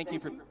 Thank you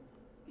for.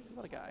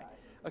 What a guy.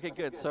 Okay,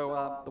 good.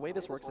 So the way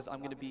this works is I'm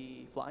going to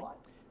be flying.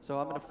 So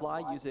I'm going to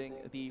fly using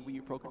the Wii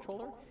U Pro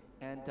controller,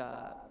 and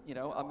I'm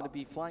going to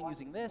be flying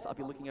using this. I'll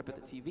be looking up at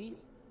the TV.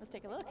 Let's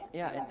take a look.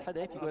 Yeah, and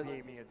Tade, if you go.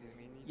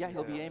 Yeah,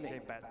 he'll be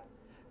aiming.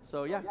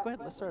 So yeah, go ahead.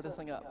 Let's start this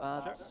thing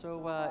up.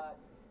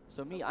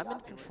 So me, I'm in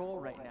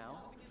control right now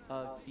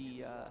of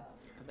the.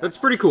 That's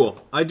pretty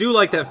cool. I do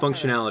like that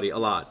functionality a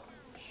lot.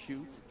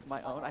 Shoot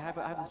my own. I have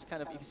this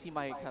kind of. If you see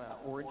my kind of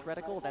orange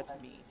reticle, that's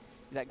me.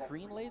 That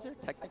green laser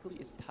technically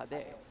is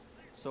Tade.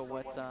 So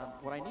what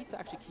I need to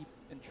actually keep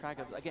in track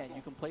of, again,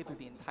 you can play through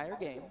the entire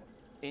game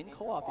in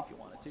co-op if you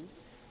wanted to,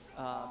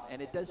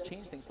 and it does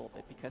change things a little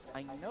bit because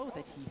I know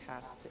that he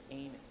has to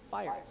aim and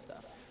fire and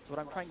stuff. So what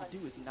I'm trying to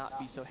do is not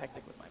be so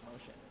hectic with my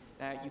motion.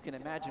 Now you can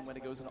imagine when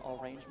it goes in all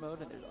range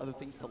mode and there's other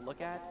things to look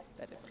at.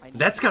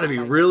 That's got to be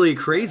really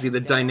crazy. The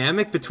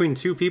dynamic between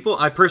two people.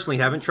 I personally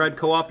haven't tried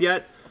co-op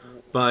yet,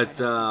 but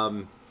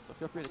so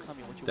feel free to tell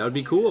me what you that would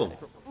be cool.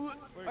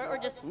 Or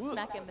just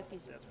smack him if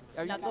he's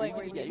not going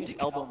where you need. You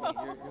just elbow me.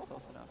 You're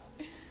close enough.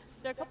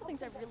 There are a couple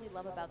things I really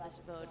love about this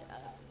mode.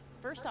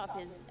 First off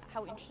is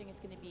how interesting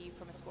it's going to be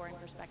from a scoring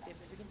perspective,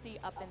 because we can see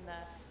up in the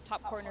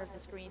top corner of the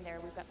screen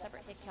there, we've got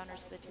separate hit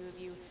counters for the two of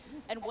you.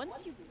 And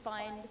once you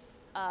find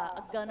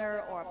a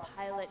gunner or a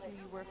pilot who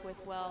you work with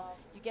well,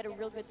 you get a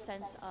real good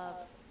sense of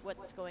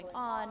what's going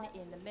on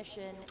in the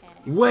mission.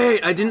 And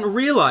wait, I didn't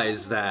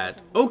realize that.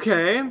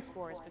 Okay.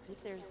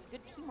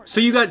 So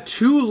you got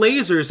two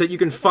lasers that you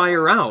can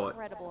fire out.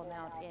 Incredible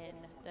amount in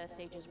the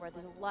stages where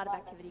there's a lot of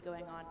activity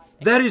going on.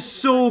 That is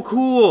so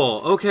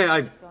cool.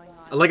 Okay,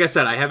 like I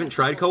said, I haven't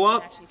tried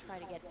co-op,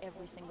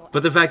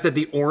 but the fact that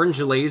the orange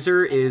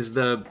laser is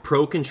the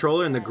Pro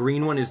controller and the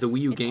green one is the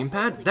Wii U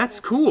gamepad, that's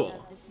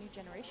cool. This new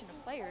generation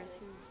of players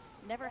who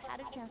never had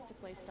a chance to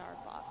play Star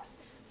Fox,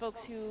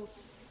 folks who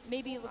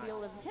maybe will be a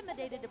little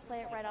intimidated to play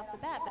it right off the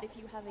bat, but if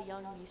you have a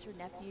young niece or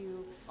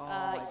nephew,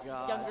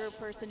 younger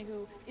person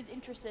who is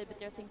interested, but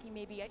they're thinking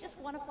maybe I just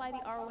want to fly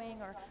the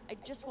R-Wing or I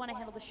just want to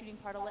handle the shooting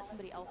part, I'll let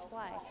somebody else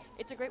fly.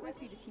 It's a great way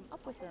for you to team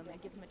up with them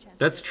and give them a chance.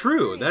 That's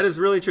true. That is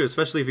really true,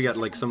 especially if you got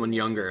like someone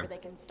younger. They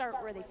can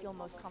start where they feel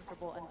most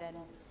comfortable and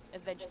then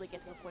eventually get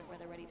to the point where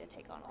they're ready to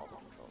take on all the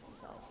controls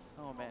themselves.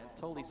 Oh man,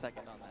 totally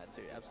second on that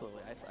too.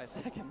 Absolutely, I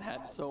second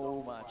that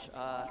so much. You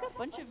got a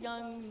bunch of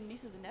young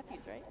nieces and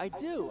nephews, right? I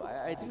do.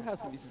 I do have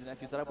some nieces and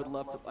nephews that I would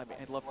love to. I mean,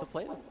 I'd love to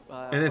play them.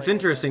 And it's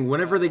interesting.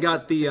 Whenever they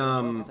got the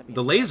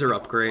laser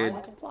upgrade,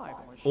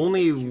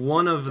 only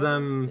one of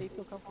them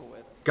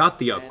got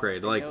the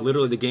upgrade. Like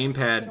literally, the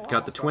gamepad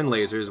got the twin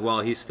lasers,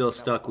 while he's still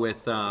stuck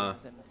with the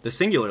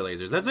singular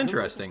lasers. That's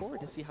interesting. I'm looking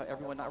forward to see how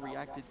everyone not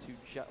reacted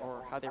to,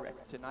 or how they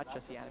reacted to not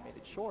just the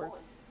animated short,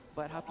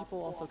 but how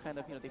people also kind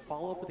of, they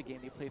follow up with the game,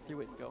 they play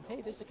through it and go,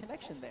 hey, there's a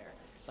connection there.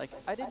 Like,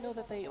 I didn't know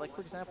that they, like,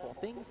 for example,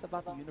 things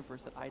about the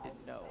universe that I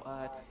didn't know.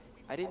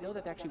 I didn't know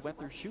that they actually went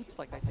through shoots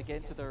like that to get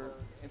into their,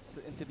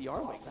 into the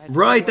R-Wings.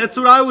 Right, that's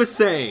what I was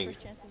saying.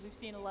 Chances we've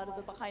seen a lot of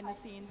the behind the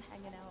scenes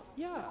hanging out.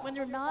 Yeah. When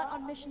they're not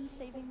on missions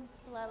saving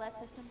the last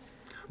system.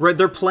 Right,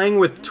 they're playing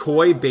with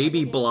toy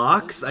baby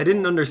blocks? I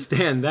didn't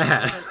understand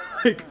that.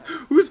 Like,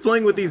 who's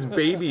playing with these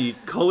baby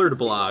colored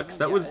blocks?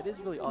 That was it is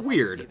really awesome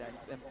weird. To see that,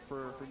 and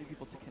for new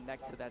people to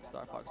connect to that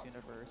Star Fox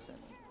universe and,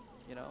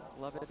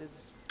 love it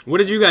is... What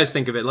did you guys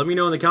think of it? Let me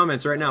know in the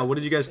comments right now. What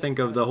did you guys think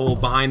of the whole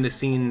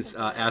behind-the-scenes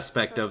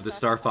aspect of the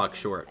Star Fox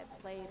short?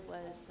 I played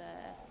was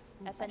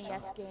the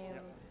SNES game,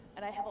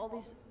 and I have all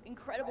these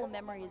incredible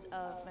memories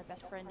of my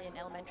best friend in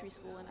elementary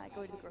school, and I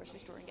go to the grocery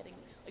store and getting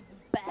like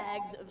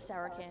bags of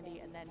sour candy,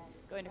 and then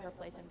going to her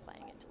place and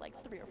playing it till like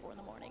 3 or 4 in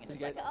the morning, and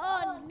it's like,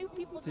 oh, new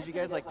people. Did you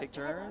guys like take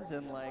turns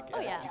and like? Oh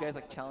yeah. Did you guys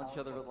like challenge each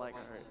other with like,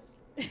 all right,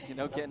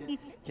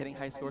 getting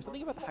high scores?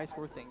 Something about the high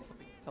score thing.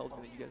 Something tells me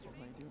that you guys are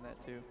really doing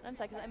that too. I'm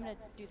excited because I'm gonna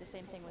do the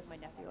same thing with my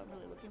nephew. I'm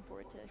really looking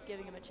forward to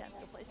giving him a chance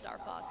to play Star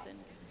Fox and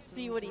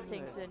see what he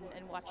thinks and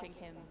watching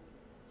him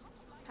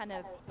kind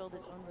of build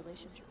his own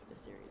relationship with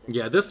the series.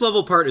 Yeah, this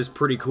level part is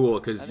pretty cool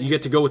because you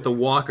get to go with the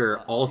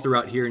walker all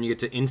throughout here and you get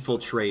to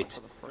infiltrate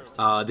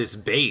this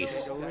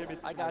base.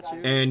 I got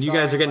you. And you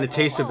guys are getting a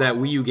taste of that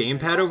Wii U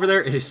gamepad over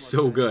there. It is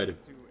so good.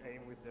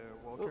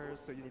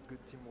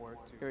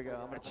 Here we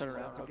go. I'm gonna turn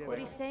around real quick. What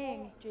he's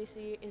saying,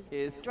 JC,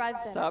 is drive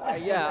better. Stop.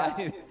 Yeah,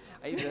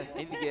 I need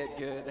to get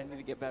good. I need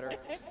to get better.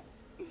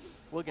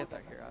 We'll get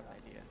there. Here, I have an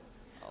idea.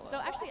 So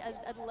actually,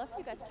 I'd love for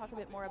you guys to talk a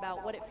bit more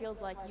about what it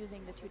feels like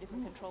using the 2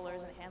 different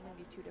controllers and handling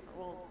these 2 different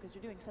roles, because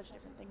you're doing such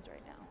different things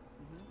right now.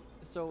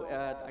 So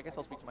I guess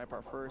I'll speak to my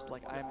part first.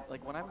 Like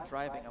when I'm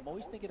driving, I'm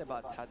always thinking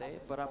about Tade,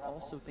 but I'm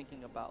also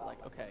thinking about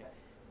like, okay,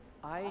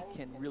 I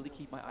can really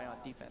keep my eye on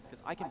defense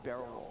because I can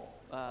barrel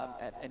roll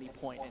at any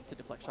point and to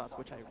deflect shots,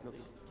 which I really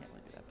can't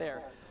really do that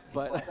there.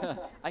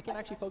 But I can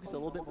actually focus a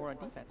little bit more on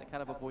defense and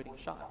kind of avoiding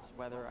shots,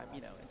 whether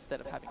I'm,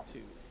 instead of having to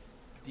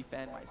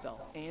defend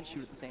myself and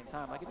shoot at the same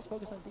time, I can just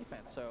focus on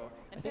defense. So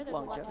and I think there's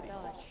longevity. A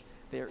lot to dodge.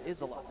 There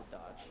is a lot to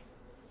dodge.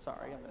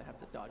 Sorry, I'm gonna have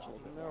to dodge a little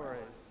bit more. No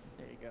worries.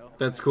 There you go.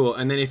 That's cool.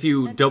 And then if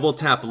you double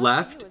tap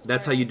left,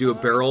 that's how you do a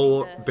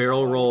barrel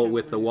roll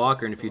with the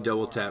walker, and if you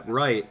double tap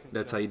right,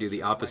 that's how you do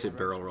the opposite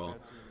barrel roll.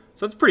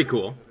 So it's pretty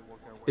cool.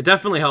 It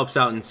definitely helps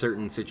out in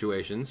certain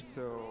situations.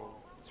 So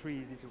it's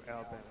really easy to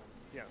help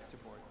and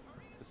support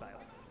the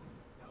pilot.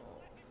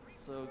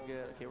 So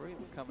good. Okay, we're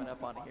coming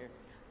up on here.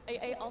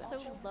 I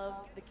also love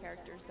the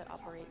characters that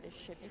operate this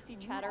ship. You see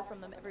chatter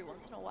from them every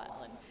once in a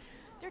while, and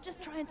they're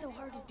just trying so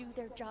hard to do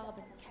their job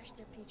and cash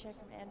their paycheck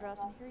from Andros,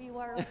 and here you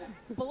are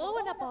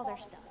blowing up all their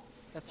stuff.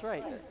 That's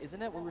right. Isn't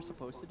that what we're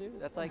supposed to do?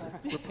 That's like,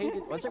 we're paid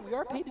to, that's right, we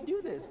are paid to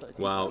do this.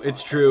 Wow,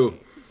 it's true.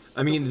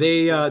 I mean,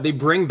 they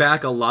bring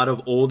back a lot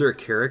of older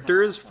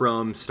characters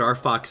from Star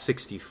Fox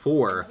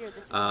 64,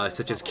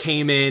 such as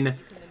Cayman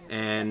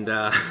and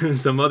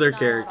some other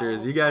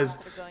characters. You guys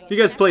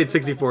played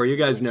 64. You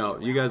guys know.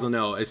 You guys will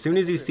know. As soon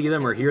as you see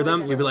them or hear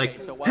them, you'll be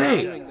like,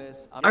 hey,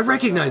 I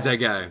recognize that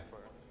guy.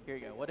 Here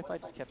you go. What if I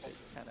just kept it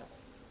kind of...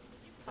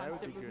 That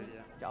would be good,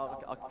 yeah.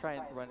 I'll try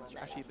and run it.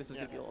 Actually, this is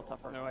going to be a little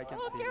tougher. No, I can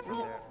see careful. from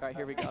there. All right,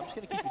 here we go. I'm just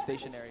going to keep you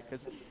stationary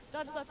because...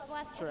 Dodge the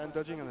blast. Sure, I'm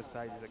dodging on the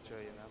side is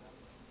actually enough.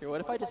 Here, what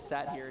if I just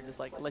sat here and just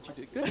like let you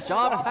do it? Good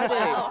job,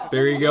 Tade.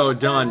 There you go,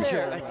 done.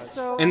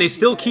 And they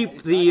still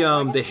keep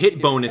the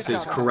hit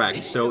bonuses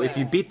correct. So if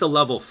you beat the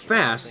level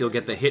fast, you'll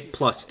get the hit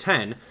plus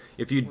 10.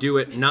 If you do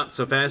it not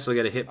so fast, you'll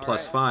get a hit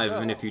plus 5.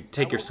 And if you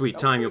take your sweet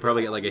time, you'll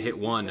probably get like a hit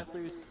 1.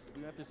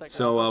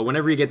 So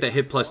whenever you get that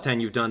hit plus 10,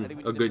 you've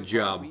done a good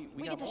job.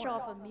 We get to show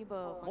off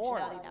Amiibo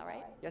functionality now,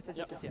 right? Yes.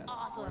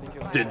 Awesome.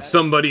 Did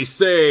somebody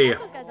say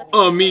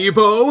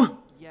Amiibo?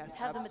 Yes.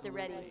 have them at the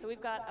ready. So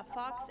we've got a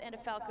Fox and a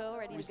Falco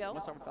ready to go. Want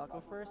to start with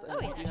Falco first? Oh,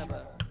 yeah, We do have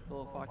a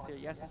little Fox here.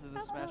 Yes, this is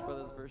the Smash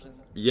Brothers version.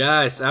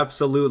 Yes,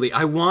 absolutely.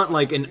 I want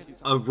like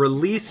a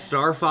release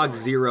Star Fox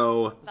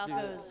Zero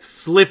Falco's.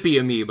 Slippy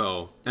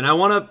amiibo, and I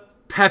want a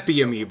Peppy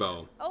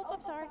amiibo. Oh,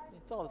 I'm sorry.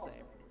 It's all the same.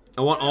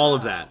 I want all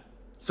of that.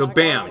 So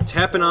bam,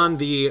 tapping on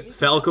the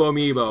Falco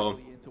amiibo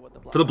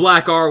for the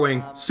Black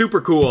R-Wing. Super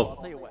I'll cool.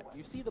 tell you what.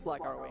 You see the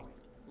Black R-Wing.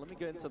 Let me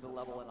get into the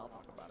level and I'll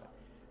talk about it.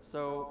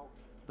 So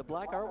the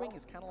Black R-Wing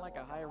is kind of like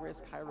a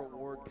high-risk,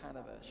 high-reward kind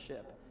of a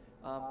ship.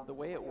 The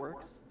way it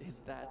works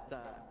is that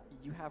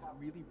you have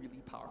really,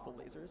 really powerful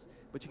lasers,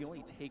 but you can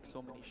only take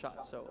so many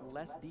shots. So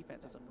less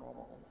defense is a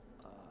normal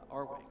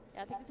R-Wing.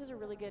 Yeah, I think this is a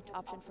really good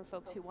option for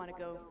folks who want to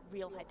go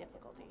real high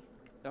difficulty.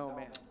 Oh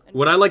man.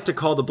 What I like to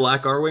call the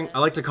Black R-Wing, I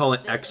like to call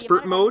it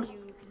expert mode.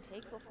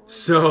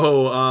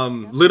 So,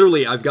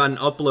 literally, I've got an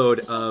upload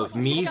of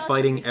me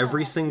fighting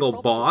every single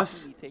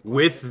boss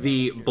with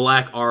the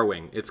Black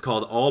R-Wing. It's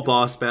called All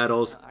Boss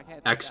Battles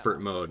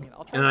Expert Mode.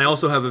 And I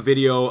also have a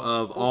video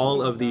of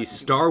all of the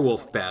Star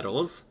Wolf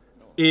battles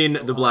in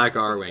the Black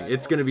R-Wing.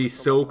 It's gonna be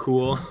so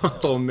cool.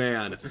 Oh,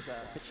 man.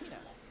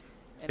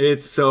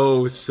 It's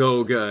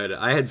so good.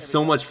 I had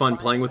so much fun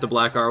playing with the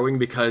Black R-Wing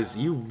because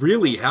you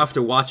really have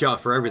to watch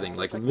out for everything.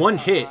 Like, one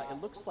hit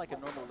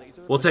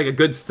will take a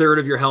good third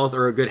of your health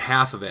or a good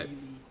half of it.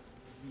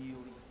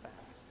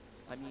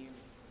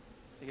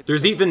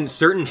 There's even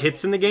certain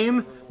hits in the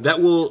game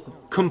that will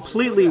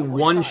completely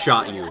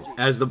one-shot you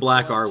as the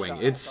Black R-Wing.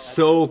 It's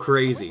so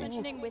crazy.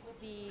 Mentioning with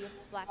the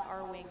Black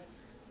R-Wing,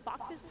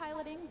 Fox is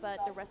piloting, but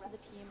the rest of the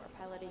team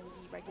are piloting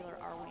the regular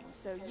R-Wing.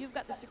 So you've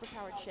got the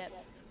superpowered ship,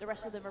 the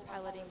rest of them are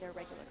piloting their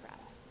regular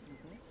craft.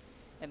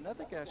 And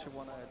another thing I should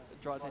want to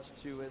draw attention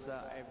to is,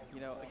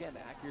 again,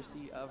 the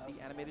accuracy of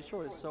the animated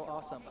short is so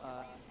awesome.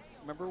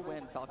 Remember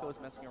when Falco was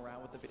messing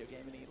around with the video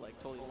game and he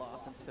like totally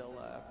lost until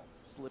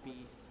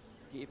Slippy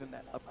gave him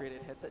that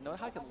upgraded headset? Know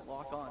how I can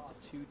lock on to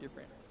 2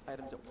 different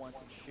items at once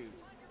and shoot?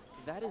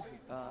 That is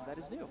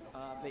new.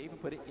 They even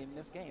put it in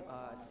this game.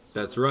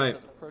 That's right.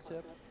 As a pro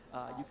tip,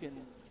 you can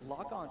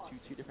lock on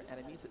to 2 different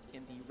enemies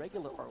in the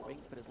regular R-Wing,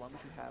 but as long as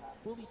you have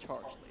fully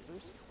charged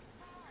lasers,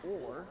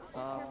 or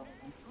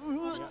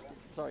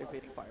sorry,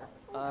 evading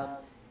fire.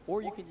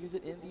 Or you can use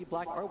it in the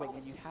Black R-Wing,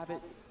 and you have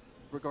it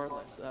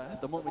regardless.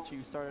 The moment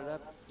you start it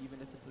up, even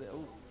if it's the I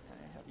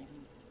have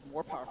even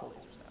more powerful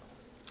lasers now.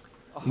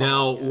 Oh,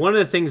 Now, yes. one of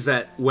the things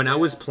that when I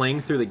was playing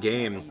through the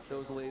game,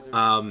 Those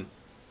lasers.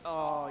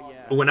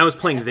 when I was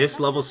playing this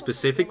level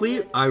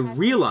specifically, I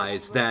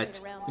realized that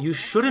you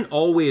shouldn't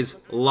always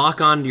lock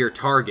onto your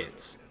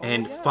targets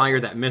and fire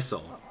that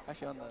missile.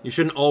 You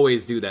shouldn't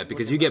always do that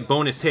because you get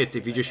bonus hits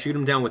if you just shoot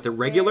them down with the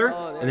regular,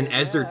 and then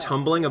as they're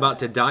tumbling about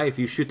to die, if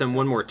you shoot them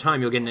one more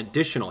time, you'll get an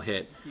additional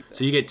hit.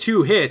 So you get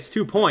 2 hits,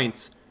 2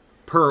 points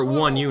per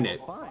 1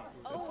 unit.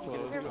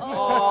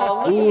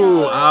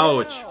 Ooh,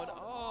 ouch.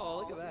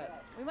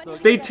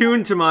 Stay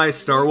tuned to my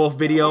Star Wolf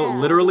video.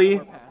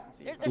 Literally,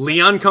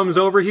 Leon comes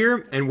over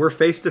here and we're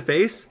face to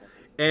face,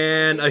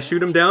 and I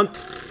shoot him down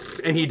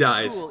and he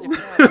dies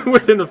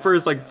within the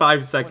first like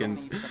 5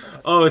 seconds.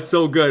 Oh, it's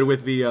so good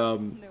with the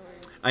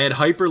I had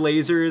hyper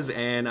lasers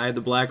and I had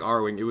the Black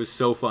R-Wing. It was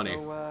so funny.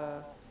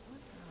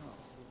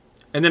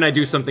 And then I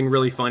do something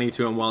really funny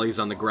to him while he's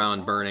on the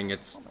ground burning.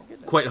 It's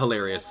quite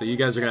hilarious. So you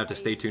guys are gonna have to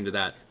stay tuned to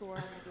that.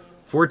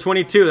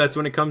 4/22. That's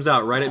when it comes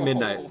out, right at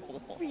midnight.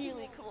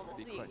 Really cool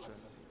to see.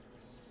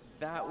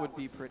 That would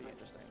be pretty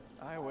interesting.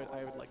 I would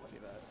like to see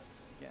that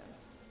again.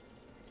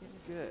 Getting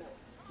good,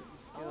 getting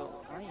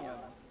skill. I am.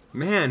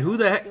 Man, who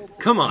the heck?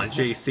 Come on,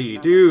 JC,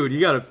 dude.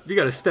 You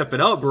gotta step it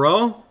up,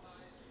 bro.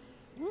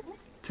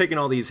 Taking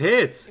all these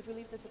hits. If we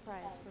leave the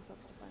surprise for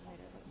folks to find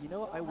later. You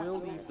know, I will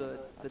leave the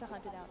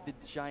hunt it out. the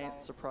giant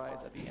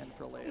surprise at the end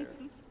for later.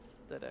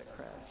 That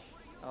crash.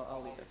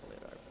 I'll leave that for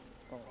later.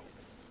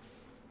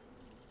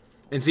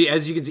 And see,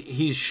 as you can see,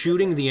 he's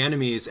shooting the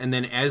enemies, and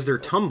then as they're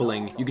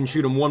tumbling, you can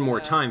shoot them one more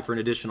time for an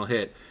additional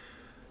hit.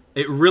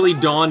 It really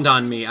dawned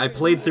on me. I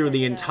played through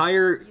the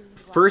entire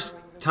first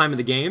time of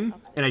the game,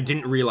 and I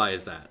didn't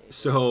realize that.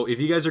 So if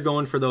you guys are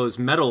going for those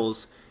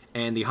medals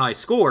and the high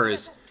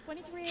scores,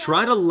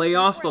 try to lay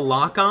off the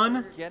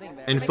lock-on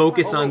and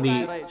focus on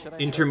the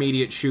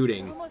intermediate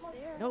shooting.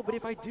 No, but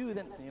if I do,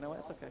 then you know what?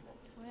 It's okay.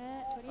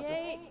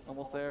 28.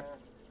 Almost there.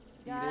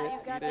 You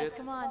got this.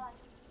 Come on.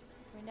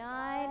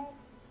 29.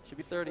 Should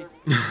be 30.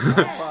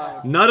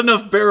 Not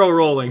enough barrel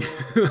rolling.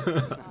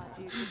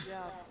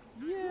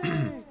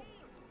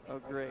 Oh,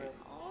 great.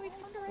 Oh, he's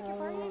coming to wreck your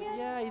party again?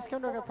 Yeah, he's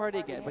coming to wreck our party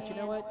again. But you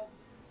know what?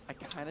 I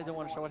kind of don't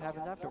want to show what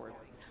happens afterward.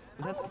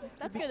 That's good.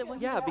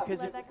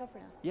 Because let that go for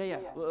now. yeah.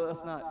 Well,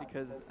 that's not,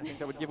 because I think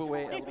that would give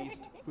away at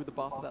least who the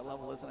boss of that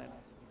level is, and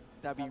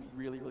that'd be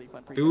really, really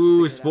fun for you.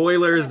 Ooh,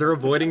 spoilers. They're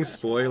avoiding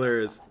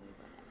spoilers.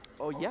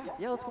 Oh, yeah.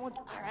 Let's go on.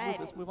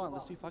 Let's move on.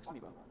 Let's do Fox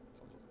Amiibo.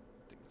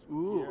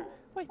 Ooh.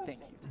 Wait, thank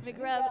you. Let me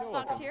grab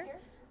Fox here.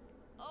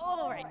 Oh,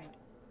 all right.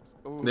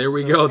 Ooh, There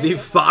we so go, hey, the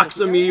look, Fox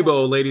yeah.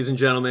 Amiibo, ladies and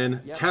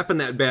gentlemen. Yep. Tapping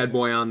that bad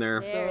boy on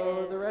there.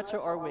 So the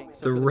retro R-Wing. So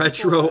The for the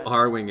retro people that,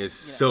 R-Wing is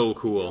so If you're a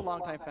cool.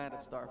 longtime fan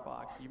of Star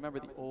Fox, you remember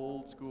the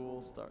old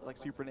school like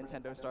Super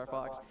Nintendo Star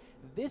Fox.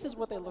 This is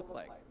what they look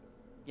like.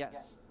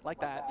 Yes, like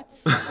that.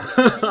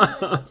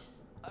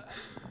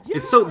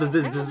 It's so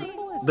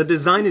the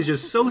design is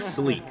just so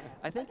sleek.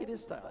 I think it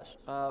is stylish,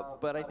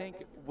 but I think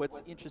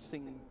what's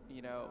interesting,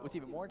 you know, what's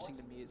even more interesting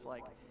to me is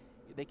like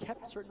they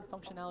kept certain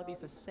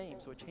functionalities the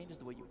same, so it changes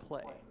the way you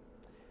play.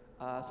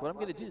 So what I'm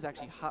going to do is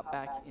actually hop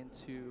back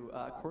into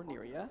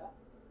Corneria.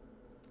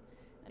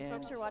 And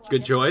folks who are watching,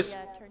 Good choice.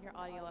 Turn your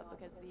audio up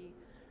because the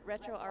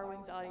retro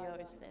R-Wings audio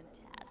is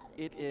fantastic.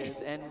 It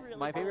is, and really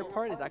my favorite cool.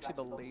 part is actually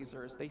the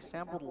lasers. They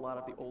sampled a lot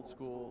of the old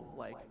school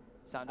like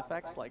sound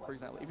effects. Like for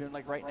example, even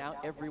like right now,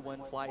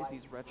 everyone flies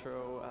these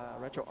retro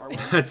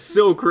R-Wings. That's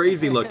so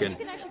crazy looking. You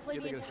can actually play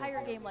the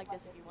entire game like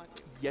this if you want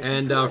to. Yes,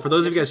 And you should. for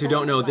those of you guys who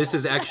don't know, this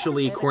is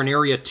actually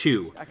Corneria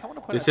 2.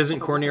 This isn't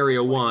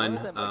Corneria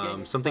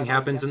 1. Something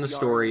happens in the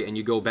story, and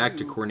you go back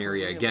to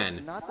Corneria It's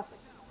again. not the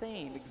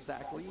same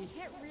exactly. You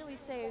can't really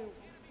say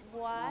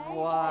why.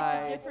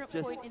 Why? It's a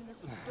different point in the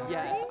story.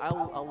 Yes,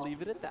 I'll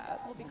leave it at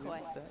that. We'll be coy.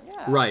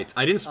 Yeah. Right.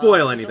 I didn't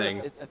spoil Just anything.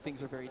 know that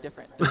things are very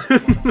different.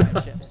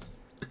 There's ships,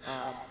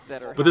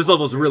 that are But this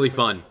level's really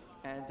fun.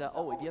 And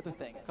oh, the other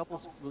thing, a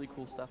couple really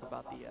cool stuff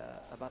about the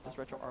about this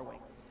retro R-Wing.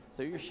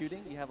 So you're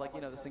shooting, you have like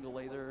the single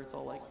laser. It's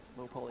all like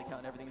low poly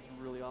count. Everything's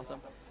really awesome.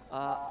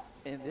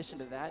 In addition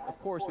to that,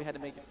 of course, we had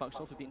to make it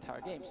functional for the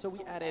entire game. So we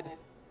added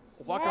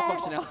walker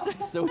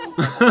functionality. So it's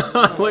just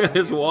like, Look at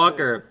this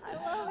walker. I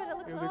love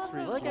it. It looks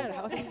awesome. Look at it.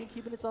 How's it even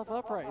keeping itself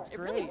upright? It's It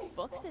great. really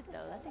books it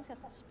though. That thing's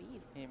got some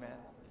speed. Hey man,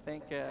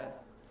 thank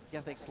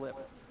Slip.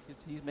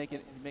 He's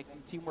making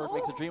teamwork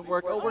makes the dream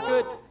work. Oh, we're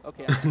good.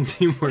 Okay.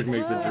 Teamwork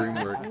makes the dream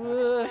work.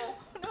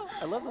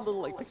 I love the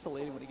little like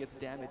pixelated when it gets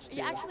damaged too.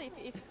 Yeah, actually,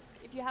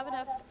 if you have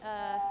enough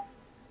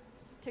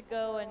to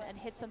go and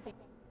hit something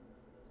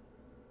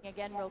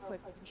again real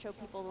quick, we can show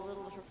people the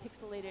little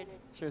pixelated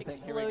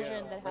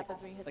explosion that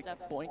happens when you hit stuff.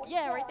 Boink.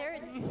 Yeah, right there.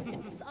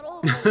 It's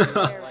subtle. But it's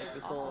there, which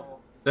is awesome.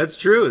 That's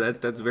true.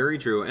 That's very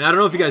true. And I don't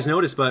know if you guys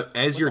noticed, but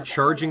as you're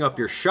charging up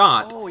your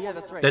shot, Oh yeah,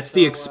 that's right. that's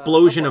the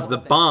explosion of the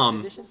In bomb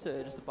addition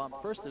to just the bomb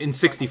first, in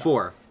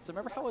 64. So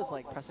remember how I was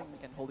like pressing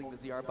and holding the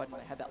ZR button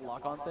and I had that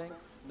lock-on thing?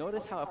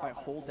 Notice how if I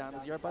hold down the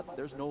ZR button,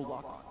 there's no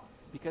lock-on.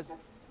 Because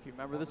if you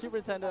remember the Super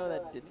Nintendo,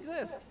 that didn't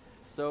exist.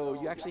 So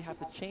you actually have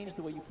to change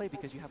the way you play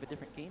because you have a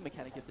different game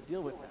mechanic you have to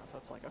deal with now. So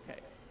it's like, okay,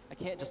 I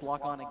can't just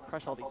lock on and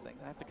crush all these things.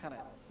 I have to kind of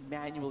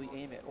manually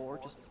aim it or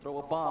just throw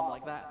a bomb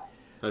like that.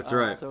 That's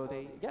right. So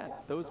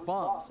those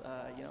bombs,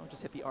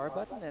 just hit the R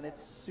button and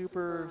it's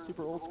super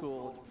old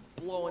school,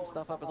 blowing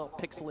stuff up. It's all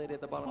pixelated at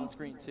the bottom of the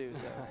screen too.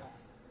 So,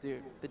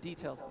 dude, the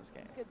details in this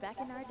game. It's good. Back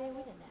in our day,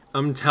 we didn't have.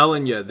 I'm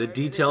telling you, the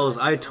details,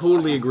 I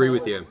totally agree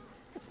with you.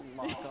 It's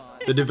lock on.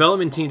 The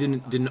development team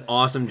did an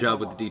awesome job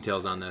with the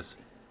details on this.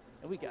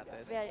 We got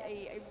this. Yeah,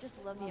 I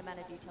just love the amount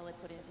of detail they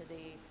put into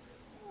the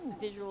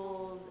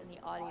visuals and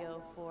the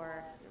audio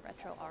for the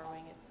retro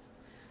R-Wing. It's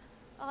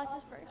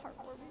just very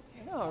heartwarming.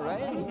 I know,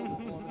 right? A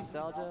little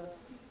nostalgia.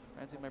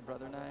 Reminds me of my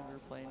brother and I. We were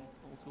playing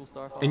old school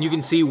Star Fox. And you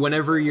can see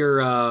whenever you're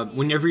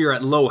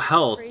at low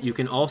health, you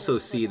can also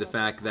see the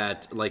fact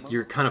that like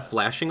you're kind of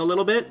flashing a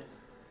little bit.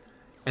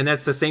 And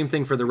that's the same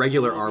thing for the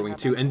regular R-Wing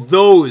too. And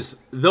those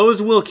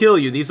will kill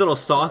you. These little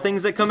saw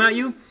things that come at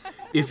you.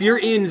 If you're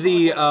in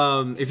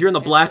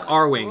the black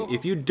R-Wing,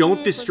 if you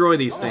don't destroy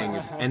these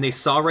things and they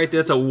saw right there,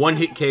 that's a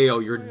one-hit KO.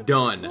 You're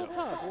done.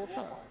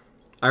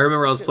 I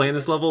remember I was playing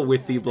this level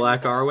with the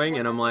black R-Wing,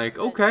 and I'm like,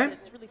 okay,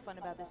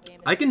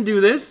 I can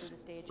do this.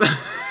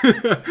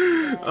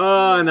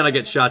 And then I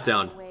get shot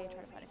down. Try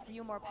to find a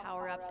few more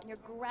power-ups, and you're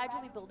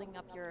gradually building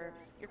up your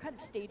kind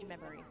of stage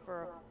memory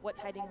for what's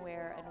hiding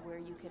where and where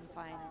you can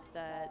find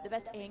the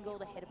best angle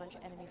to hit a bunch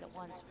of enemies at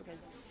once.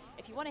 Because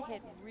if you want to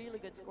hit really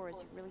good scores,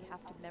 you really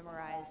have to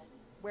memorize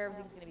where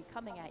everything's going to be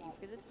coming at you,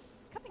 because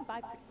it's coming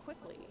by pretty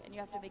quickly, and you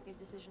have to make these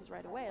decisions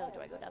right away. Like,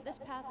 do I go down this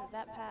path or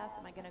that path?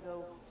 Am I going to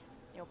go,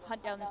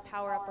 hunt down this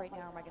power-up right now,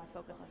 or am I going to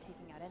focus on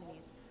taking out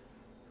enemies?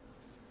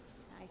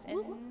 Nice.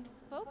 And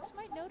folks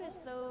might notice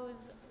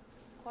those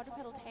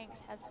quadrupedal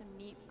tanks have some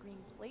neat green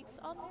plates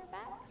on their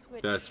backs,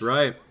 which That's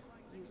right.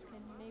 you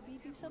can maybe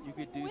do something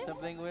You could do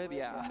something with,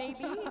 yeah.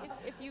 Maybe,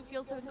 if you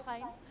feel so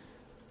inclined.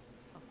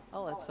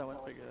 I'll let someone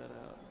figure that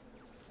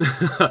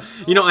out.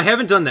 I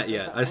haven't done that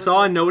yet. I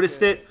saw and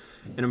noticed it,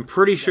 and I'm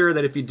pretty sure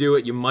that if you do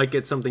it, you might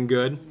get something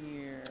good.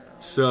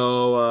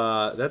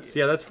 So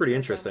that's pretty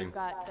interesting. We've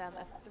got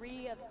a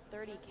 3 of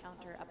 30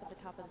 counter up at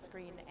the top of the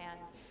screen, and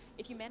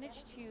if you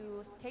manage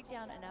to take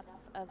down enough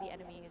of the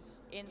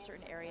enemies in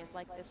certain areas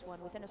like this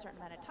one within a certain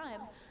amount of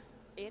time,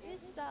 it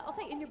is, I'll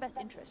say, in your best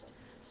interest.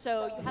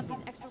 So you have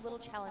these extra little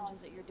challenges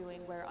that you're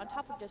doing where, on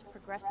top of just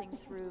progressing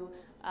through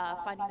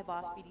finding the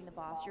boss, beating the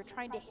boss, you're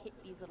trying to hit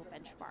these little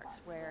benchmarks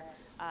where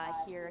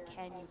here,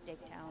 can you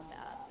take down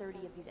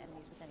 30 of these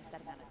enemies within a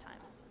set amount of time?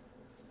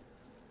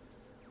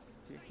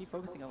 keep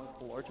focusing on like,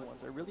 the larger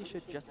ones. I really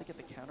should, just to get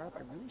the counter up,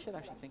 I really should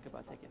actually think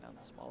about taking down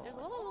the smaller There's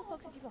ones. a lot of little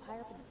folks if you go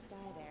higher up in the sky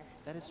there.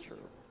 That is true.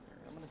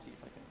 I'm going to see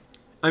if I can...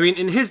 I mean,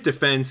 in his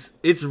defense,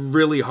 it's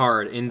really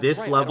hard in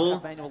this level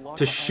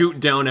to shoot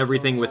down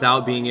everything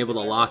without being able to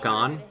lock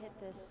on.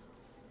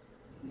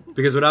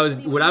 Because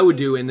what I would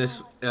do in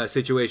this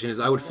situation is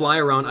I would fly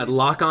around, I'd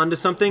lock onto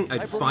something,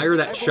 I'd fire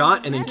that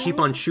shot, and then keep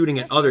on shooting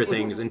at other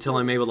things until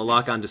I'm able to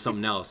lock onto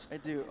something else. I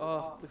do.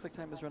 Oh, looks like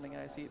time is running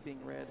and I see it being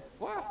red.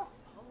 Wow.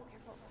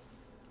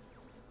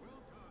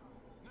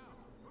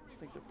 I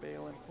think they're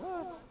bailing.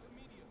 Wow.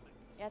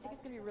 Yeah, I think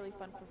it's going to be really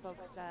fun for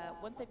folks,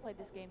 once they've played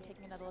this game,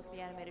 taking another look at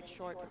the animated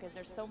short, because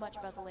there's so much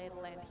about the lay of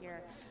the land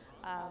here.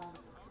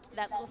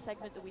 That little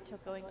segment that we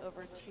took going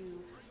over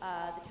to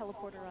the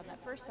teleporter on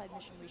that first side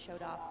mission we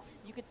showed off,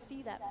 you could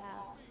see that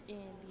path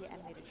in the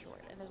animated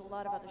short. And there's a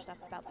lot of other stuff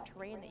about the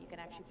terrain that you can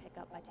actually pick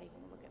up by taking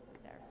a look at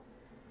it there.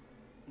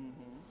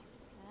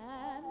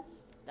 And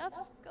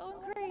stuff's going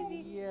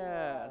crazy.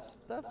 Yeah,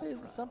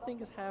 something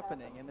is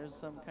happening, and there's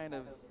some kind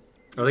of...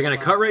 Are they going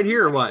to cut right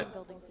here or what?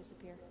 Buildings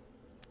disappear.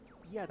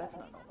 Yeah, that's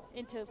not normal.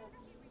 Into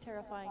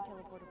terrifying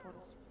teleporter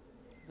portals.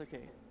 It's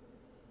okay.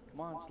 Come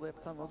on, Slip,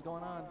 tell me what's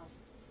going on.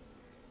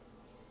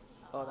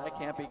 Oh, that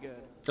can't be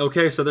good.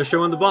 Okay, so they're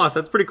showing the boss.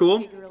 That's pretty cool.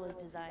 Gorilla's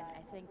design,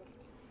 I think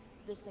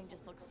this thing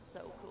just looks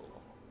so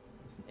cool.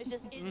 It's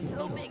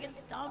so big and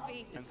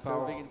stompy. It's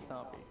so big and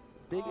stompy.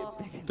 Big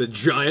and The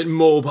giant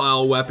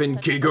mobile weapon,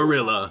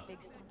 Gorilla. Big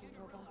stompy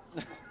robots.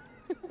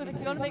 If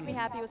you want to make me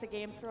happy with a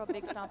game, throw a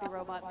big stompy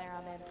robot in there,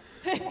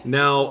 I'm in.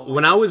 Now,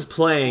 when I was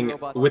playing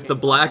with the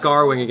Black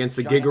R-Wing against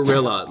the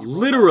Gorilla,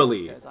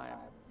 literally, I am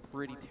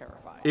pretty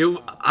terrified.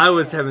 I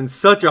was having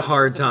such a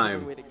hard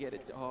time.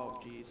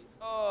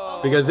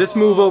 Because this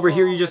move over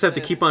here, you just have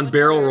to keep on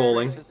barrel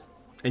rolling,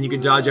 and you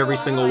can dodge every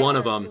single one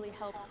of them.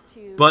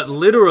 But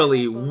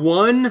literally,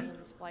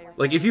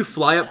 like if you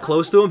fly up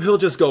close to him, he'll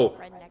just go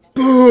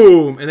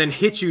boom, and then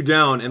hit you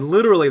down, and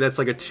literally that's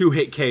like a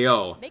 2-hit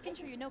KO.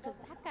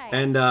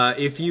 And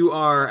if you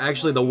are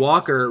actually the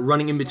walker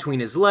running in between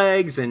his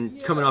legs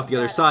and coming off the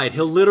other side,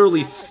 he'll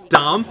literally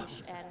stomp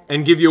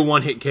and give you a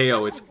 1-hit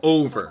KO. It's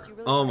over.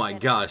 Oh my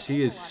gosh,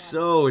 he is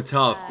so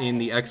tough in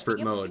the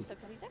expert mode.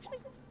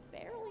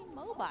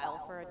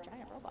 For a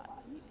giant robot.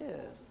 He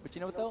is. But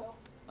you know what though?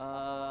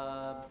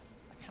 I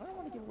kind of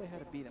want to give away how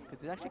to beat him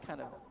because it's actually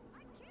kind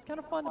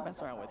of fun to mess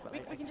around with. But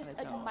we can just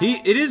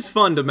it is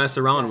fun to mess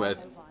around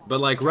with, but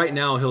like right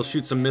now he'll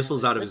shoot some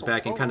missiles out of his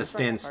back and kind of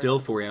stand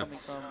still for you.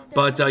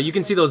 But you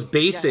can see those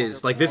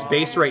bases, like this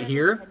base right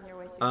here,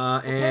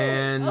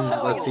 and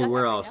let's see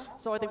where else.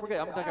 So I think we're good.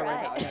 I'm done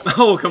right now.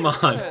 Oh come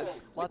on!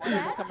 Lots of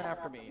missiles coming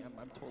after me.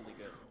 I'm totally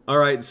good.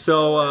 Alright,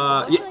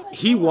 so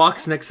he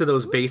walks next to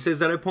those bases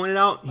that I pointed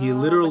out. He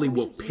literally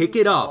will pick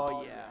it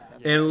up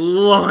and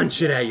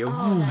launch it at you.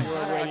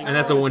 And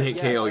that's a 1-hit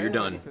KO, you're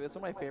done. This is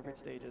one of my favorite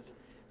stages.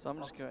 So I'm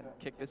just going to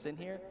kick this in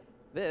here.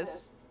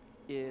 This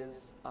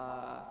is...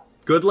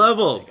 good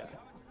level.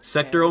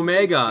 Sector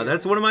Omega.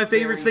 That's one of my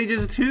favorite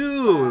stages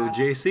too,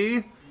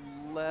 JC.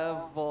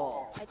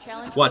 Level.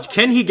 Watch,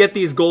 can he get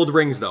these gold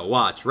rings though?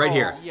 Watch, right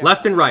here.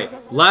 Left and right.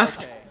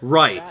 Left,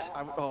 right.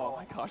 Oh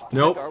my gosh.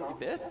 Nope.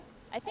 This?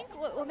 I think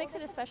what makes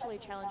it especially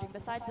challenging,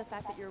 besides the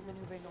fact that you're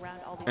maneuvering around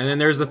all the... And then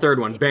there's the third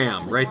one.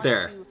 Bam, right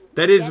there.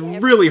 That is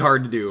really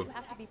hard to do. You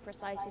have to be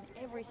precise in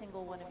every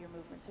single one of your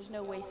movements. There's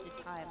no wasted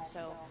time,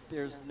 so...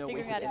 There's no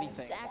figuring wasted out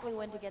anything. exactly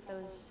when to get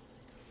those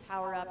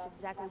power-ups,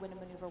 exactly when to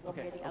maneuver one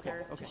way or the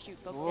other to shoot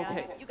folks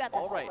down. You got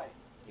this. All right.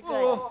 You're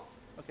good.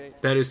 Okay.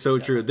 That is so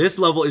true. This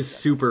level is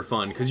super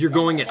fun because you're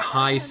going at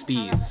high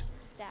speeds.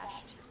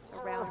 Stashed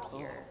around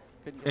here.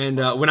 And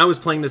when I was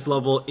playing this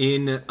level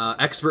in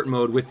expert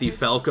mode with the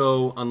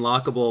Falco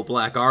unlockable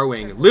Black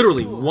R-Wing,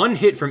 literally 1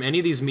 hit from any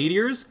of these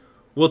meteors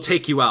will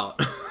take you out.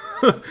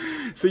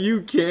 So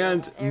you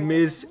can't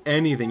miss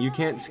anything. You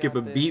can't skip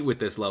a beat with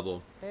this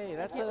level. Hey,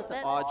 that's an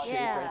odd shape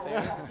right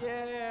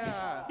there.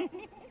 Yeah.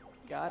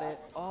 Got it.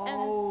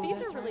 Oh, and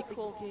these are really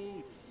cool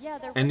gates. Yeah,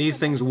 they're and these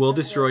things will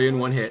destroy you in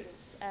 1 hit.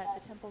 At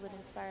the temple that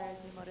inspired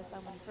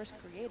Miyamoto-san when he first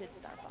created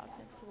Star Fox.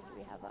 It's cool that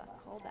we have a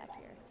callback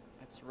here.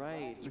 That's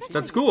right.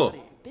 That's cool.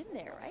 Been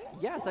there, right?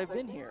 Yes, I've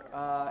been here,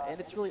 and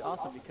it's really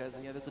awesome because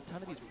there's a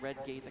ton of these red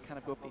gates that kind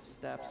of go up these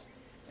steps,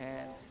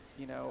 and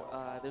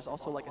there's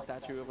also like a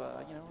statue of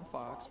a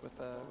fox with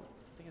a,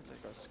 I think it's like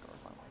a scarf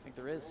on. I think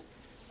there is.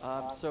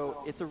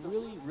 So it's a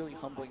really, really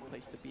humbling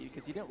place to be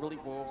because you don't really,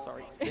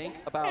 think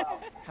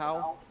about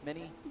how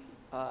many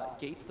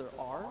gates there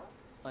are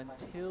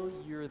until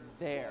you're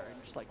there and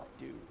you're just like,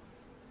 dude,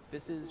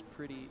 this is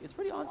it's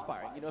pretty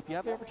awe-inspiring. If you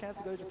have ever a chance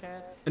to go to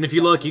Japan. And if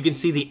you look, you can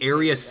see the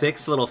Area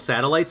 6 little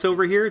satellites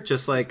over here,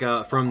 just like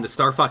from the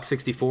Star Fox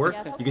 64.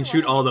 You can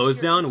shoot all those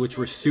down, which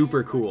were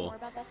super cool.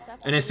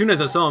 And as soon as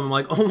I saw them, I'm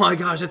like, oh my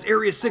gosh, that's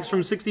Area 6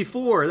 from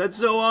 64. That's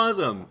so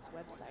awesome.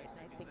 Website, and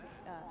I think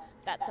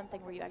that's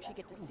something where you actually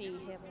get to see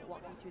him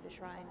walking through the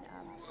shrine.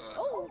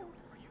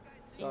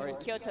 In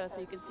Kyoto,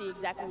 so you can see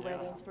exactly where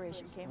the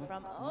inspiration came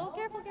from. Oh,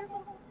 careful,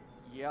 careful.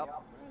 Yep.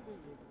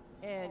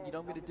 And you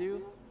know what I'm going to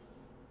do?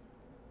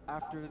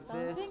 after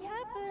this,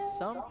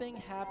 something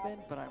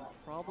happened, but I'm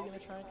probably going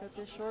to try and cut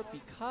this short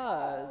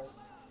because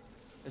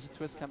there's a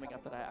twist coming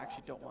up that I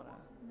actually don't want to.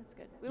 That's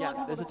good.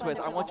 Yeah, there's a twist.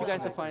 I want you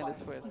guys to find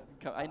the twist.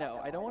 I know.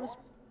 I don't want to.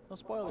 No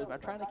spoilers, but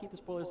I'm trying to keep the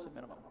spoilers to a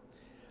minimum.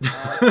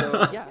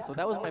 So yeah, so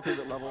that was my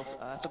favorite levels.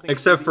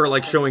 Except for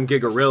like showing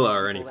Gigarilla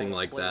or anything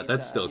like that.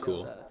 That's still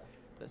cool.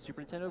 The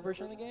Super Nintendo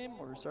version of the game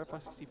or Star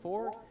Fox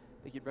 64,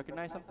 think you'd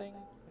recognize something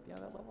at the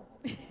end of that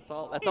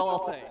level. That's all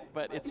I'll say.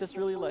 But it's just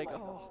really like,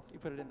 oh, you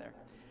put it in there.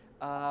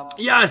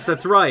 Yes,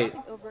 that's right.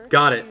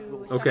 Got it.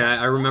 Okay,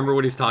 I remember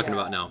what he's talking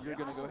about now. You're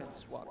gonna go ahead and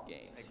swap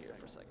games here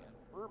for a second.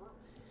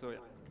 So yeah.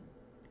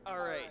 All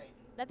right.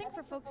 I think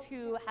for folks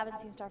who haven't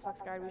seen Star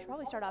Fox Guard, we should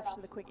probably start off just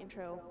with a quick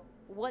intro,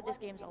 what this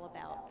game's all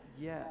about.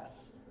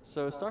 Yes.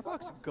 So Star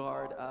Fox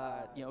Guard,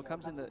 it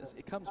comes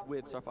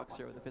with Star Fox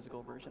Zero, the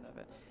physical version of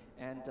it,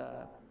 and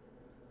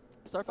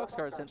Star Fox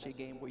Guard is essentially a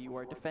game where you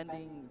are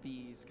defending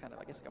these kind of,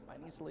 I guess, like a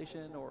mining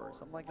installation or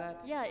something like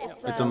that. Yeah,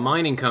 it's a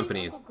mining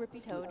company.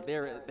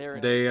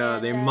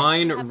 They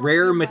mine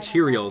rare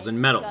materials and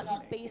metals. Got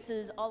these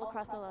bases all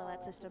across the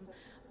Lilat system.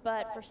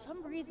 But for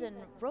some reason,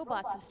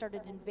 robots have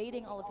started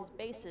invading all of his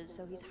bases,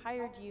 so he's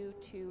hired you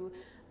to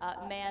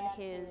man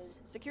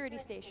his security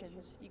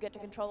stations. You get to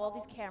control all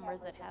these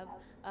cameras that have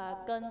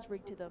guns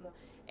rigged to them,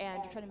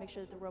 and you're trying to make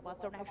sure that the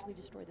robots don't actually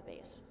destroy the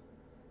base.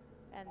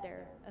 And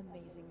they're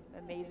amazing,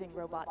 amazing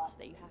robots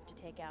that you have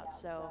to take out.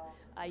 So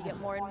you get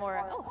more and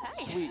more. Oh,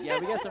 hi. Sweet. Yeah,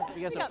 we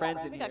got some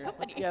friends in here.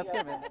 Yeah, let's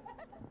get them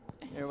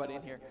in. Everybody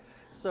in here.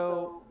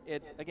 So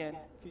again,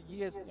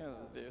 you guys know.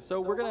 So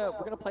we're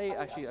gonna play.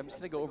 Actually, I'm just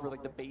gonna go over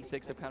like the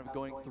basics of kind of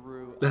going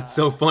through. That's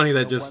so funny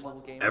that just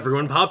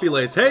everyone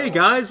populates. Hey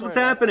guys, what's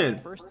happening?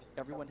 First,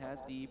 everyone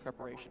has the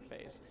preparation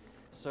phase.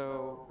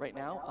 So right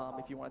now,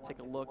 if you want to take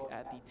a look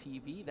at the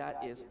TV,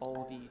 that is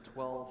all the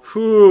 12.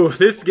 Whew,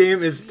 this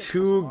game is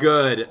too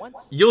good.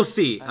 You'll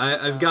see.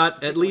 I've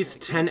got at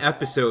least 10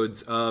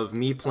 episodes of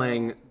me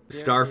playing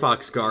Star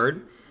Fox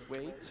Guard.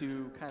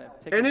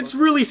 And it's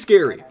really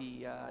scary.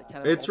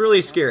 It's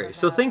really scary.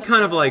 So think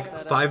kind of like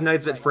Five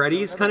Nights at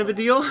Freddy's kind of a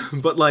deal,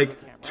 but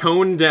like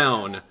toned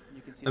down.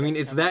 I mean,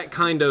 it's that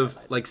kind of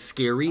like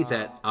scary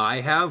that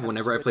I have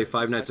whenever I play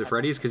Five Nights at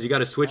Freddy's, because you got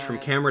to switch from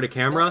camera to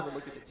camera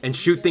and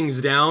shoot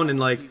things down, and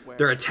like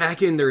they're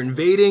attacking, they're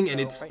invading, and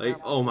it's like,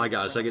 oh my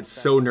gosh, I get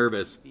so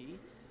nervous.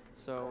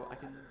 So I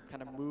can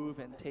kind of move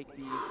and take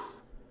these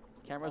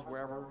cameras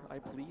wherever I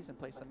please and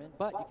place them in,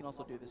 but you can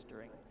also do this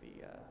during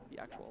the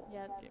actual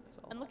game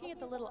itself. And looking at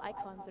the little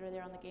icons that are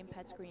there on the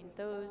gamepad screen,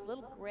 those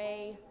little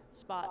gray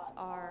spots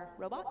are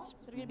robots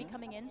that are going to be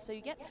coming in, so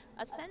you get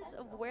a sense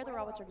of where the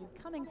robots are going to be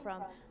coming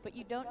from, but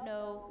you don't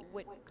know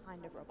what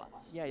kind of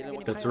robots. Yeah, you don't know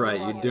what That's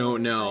right, you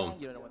don't know.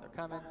 You don't know when they're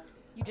coming.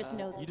 You just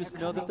know that you just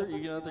know that they're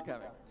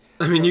coming.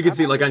 I mean, you can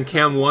see like on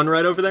cam 1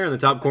 right over there in the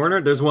top corner,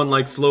 there's one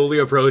like slowly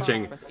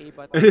approaching.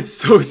 And it's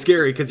so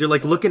scary because you're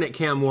like looking at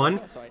cam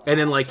 1 and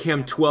then like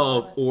cam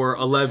 12 or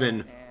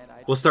 11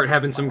 will start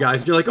having some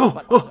guys and you're like,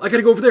 oh, I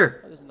gotta go over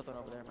there.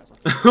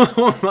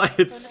 Oh my,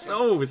 it's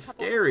so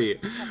scary.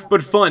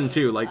 But fun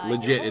too, like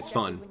legit, it's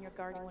fun. When you're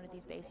guarding one of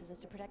these bases is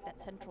to protect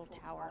that central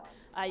tower.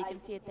 You can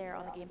see it there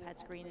on the gamepad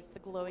screen. It's the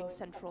glowing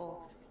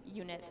central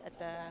unit at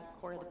the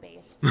core of the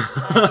base.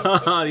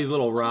 These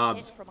little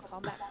robs. From a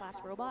combat class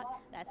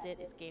robot, that's it.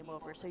 It's game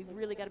over. So you've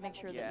really got to make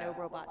sure that no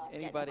robots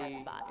get to that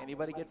spot.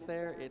 Anybody gets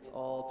there, it's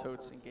all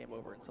totes and game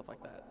over and stuff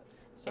like that.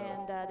 So.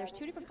 And there's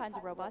two different kinds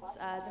of robots.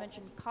 As I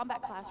mentioned,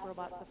 combat class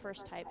robots, the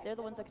first type, they're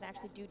the ones that can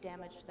actually do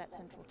damage to that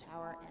central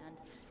tower and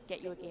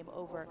get you a game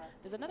over.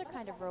 There's another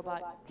kind of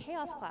robot,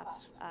 Chaos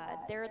class.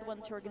 They're the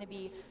ones who are going to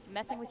be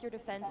messing with your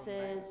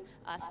defenses,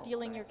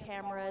 stealing your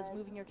cameras,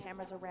 moving your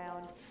cameras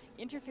around,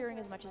 interfering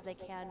as much as they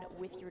can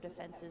with your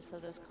defenses so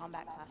those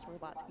combat class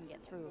robots can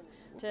get through.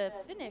 To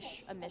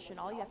finish a mission,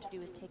 all you have to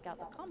do is take out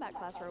the combat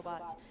class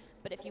robots.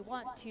 But if you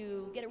want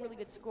to get a really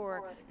good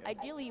score,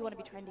 ideally you want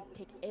to be trying to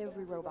take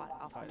every robot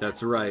off.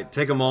 That's right.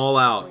 Take them all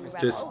out.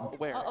 Just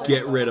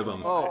get rid of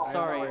them. Oh,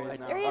 sorry.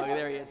 There he is.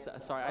 There he is.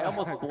 Sorry, I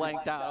almost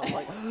blanked out. I was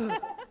like,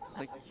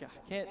 yeah,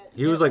 I can't.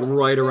 He was like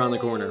right around the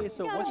corner.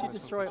 So once you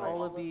destroy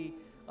all of the,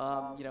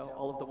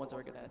 all of the ones that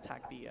are going to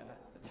attack the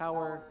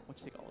tower, once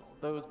you take all of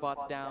those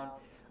bots down,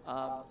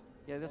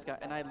 yeah, this guy,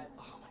 and oh my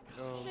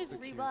gosh. There's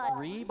Rebot.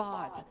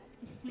 Rebot.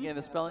 Again,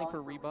 the spelling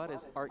for Rebot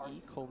is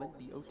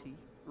R-E:(BOT).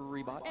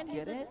 Rebot. And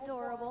he's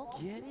adorable.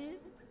 Get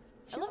it?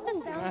 I love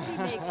the sounds he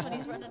makes when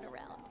he's running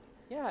around.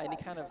 Yeah, and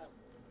he kind of,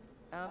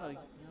 I don't know, he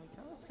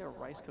kind of looks like a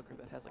rice cooker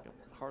that has like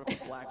a heart of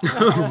a black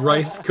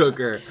rice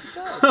cooker. He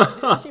does. It's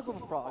in the shape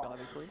of a frog,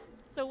 obviously.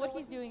 So what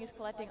he's doing is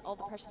collecting all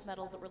the precious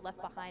metals that were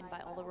left behind by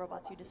all the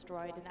robots you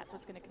destroyed, and that's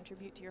what's going to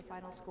contribute to your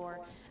final score,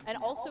 and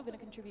also going to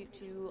contribute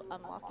to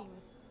unlocking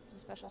some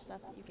special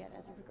stuff that you get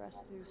as you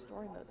progress through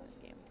story mode in this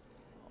game.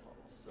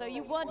 So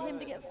you want him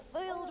to get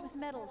filled with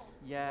medals.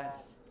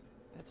 Yes.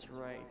 That's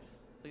right.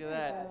 Look at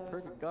that.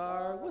 Perfect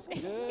guard. What's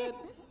good?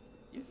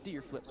 You do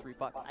your flips,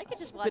 Rebot. I could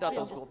just spit out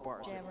watch those him gold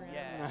bars.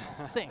 Yeah.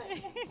 Sing,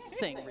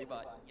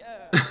 Rebot.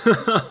 Yeah.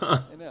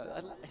 I know.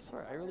 I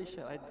swear, I really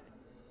should.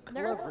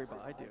 There love are-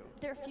 Rebot, I do.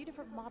 There are a few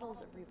different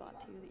models of Rebot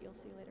too that you'll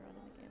see later on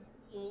in the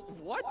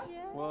game. What?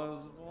 Yeah.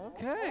 Was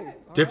okay.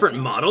 all Different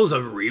right. models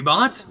of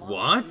Rebot?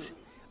 What?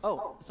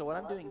 Oh, so what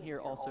I'm doing here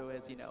also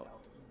is,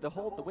 the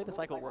way the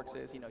cycle works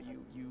is, you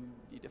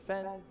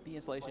defend the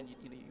installation,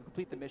 you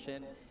complete the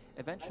mission.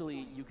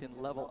 Eventually, you can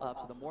level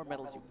up. So the more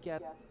medals you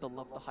get, the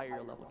higher your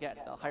level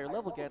gets. The higher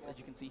level gets, as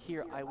you can see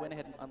here, I went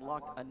ahead and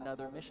unlocked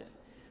another mission.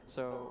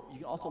 So you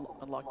can also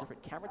unlock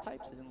different camera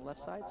types on the left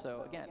side.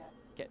 So again,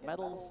 get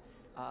medals,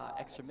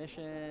 extra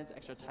missions,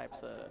 extra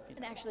types of.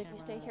 And actually, if you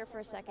stay here for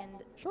a second,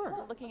 Sure.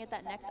 looking at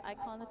that next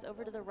icon that's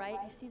over to the right,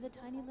 you see the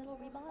tiny little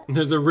Rebot?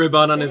 There's a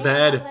Rebot on his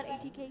Sitting on head.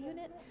 That ATK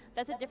unit?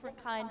 That's a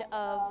different kind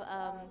of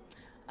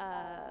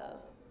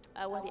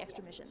one of the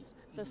extra missions.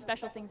 So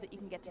special things that you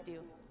can get to do.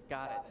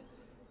 Got it.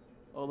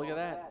 Oh, look at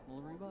that.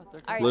 Little Rebots.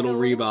 They're All right, Little so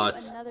we're gonna do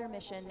Rebots. another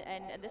mission,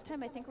 and this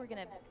time I think we're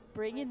going to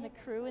bring in the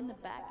crew in the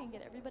back and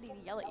get everybody to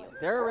yell at you.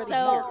 They're already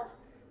so, here.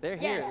 They're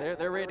yes. here.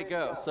 They're ready to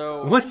go.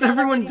 So. What's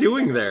everyone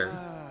doing there?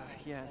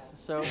 Yes.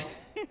 So,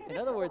 in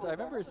other words, I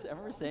remember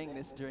saying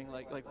this during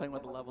like playing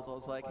one of the levels. I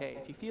was like, hey,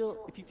 if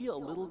you feel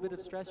a little bit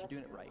of stress, you're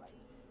doing it right.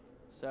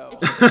 So.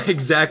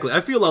 Exactly.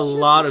 I feel a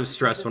lot of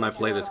stress when I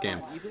play this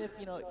game. Even if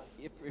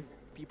if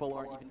people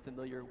aren't even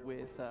familiar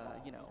with the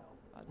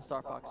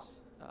Star Fox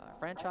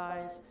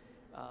franchise,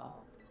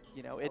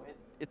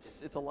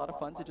 it's a lot of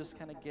fun to just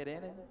kind of get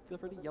in and feel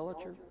free to yell at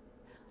your.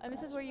 And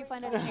this is where you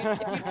find out if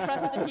you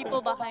trust the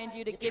people behind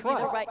you to give you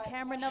the right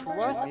camera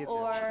numbers,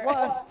 or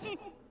trust.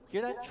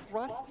 Hear that?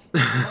 Trust.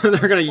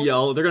 They're gonna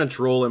yell. They're gonna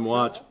troll and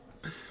watch.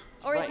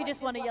 or if you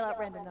just want to yell out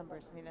random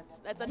numbers. I mean,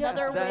 that's Yes,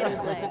 another way to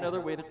play. that's another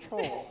way to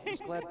troll. I'm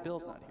just glad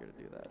Bill's not here to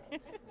do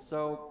that.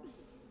 So,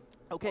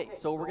 okay,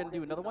 so we're going to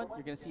do another one.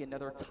 You're going to see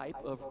another type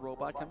of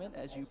robot come in.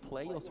 As you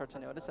play, you'll start to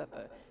notice that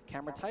the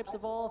camera types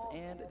evolve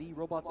and the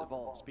robots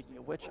evolve. Speaking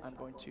of which, I'm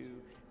going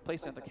to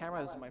place another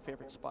camera. This is my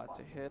favorite spot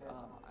to hit.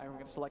 I'm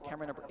going to select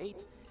camera number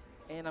 8,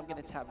 and I'm going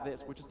to tap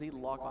this, which is the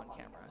lock-on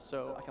camera.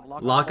 So I can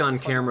lock on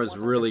camera is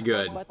really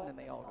good. Button, and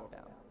they all go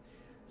down.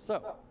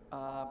 So,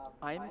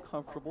 I'm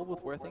comfortable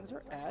with where things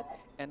are at,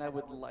 and I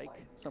would like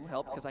some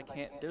help because I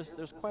can't.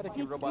 There's quite a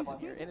few robots in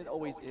here, and it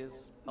always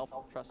is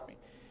helpful. Trust me.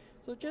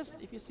 So just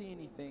if you see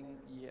anything,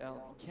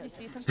 yell. You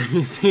see something? If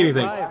you see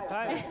anything.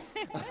 Fine.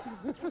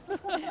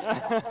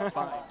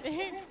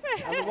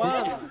 And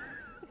 1.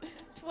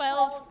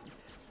 12.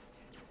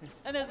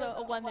 And there's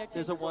a 1 there too.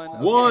 There's a 1.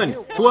 1,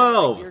 Okay,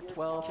 12. Here,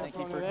 12. Thank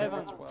you for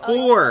 11. 12.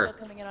 4. Shield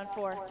coming in on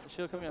 4.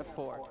 Shield coming on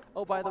 4.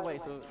 Oh, by the way,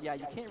 so yeah,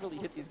 you can't really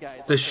hit these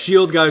guys. The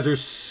shield guys are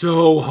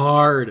so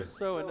hard.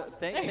 So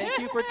thank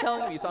you for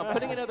telling me. So I'm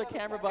putting another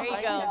camera There you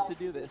behind go. him to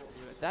do this.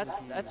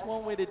 That's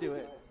one way to do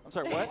it. I'm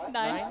sorry, what?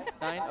 9.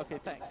 9? Okay,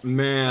 thanks.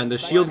 Man, the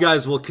shield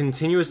guys will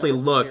continuously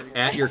look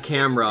at your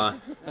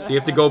camera, so you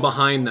have to go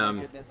behind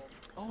them. Goodness.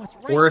 Oh, it's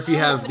right. Or if you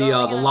have the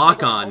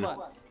lock Hold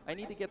on, I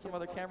need to get some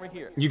other camera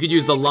here. you could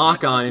use the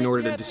lock on in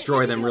order to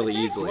destroy them really Do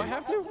easily. I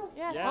have to?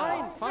 Yes.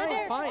 Fine.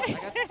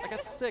 I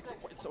got 6.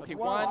 It's okay.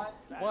 1.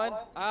 I'm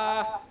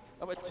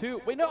at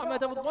 2. Wait, no, I'm not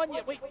done with 1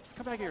 yet. Wait,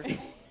 come back here. 2,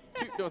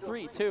 no,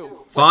 3,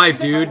 2. 5,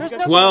 dude.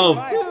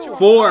 12.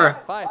 4.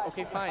 5.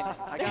 Okay, fine.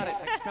 I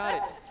got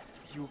it.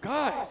 You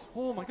guys.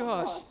 Oh my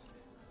gosh.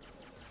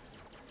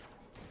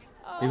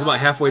 He's about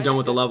halfway done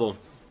with the level.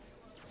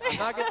 I'm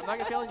not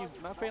gonna fail you.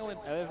 I'm not failing.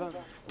 11.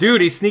 Dude,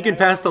 he's sneaking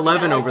past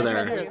 11 over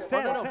there.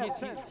 Oh, no,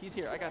 he's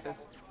here. I got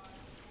this.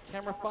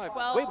 Camera 5.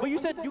 12. Wait, but you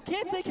said you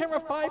can't say camera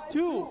 5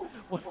 too.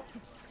 What?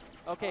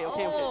 Okay.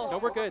 No,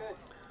 we're good.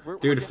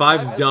 Dude, we're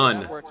 5's that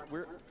done. works.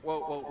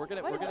 Whoa, we're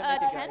gonna What is make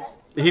it, 10? guys.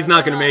 He's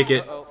not gonna make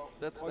it. Uh-oh.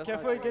 That's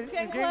Careful, not it's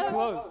Getting getting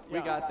close. close. We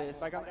got this.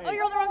 Back on 8. Oh,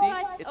 you're on the wrong See?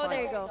 side. It's Oh, there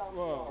fine. you go.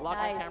 Whoa. Lock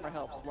on Nice. camera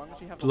helps as long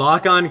as you have.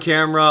 Lock on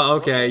camera.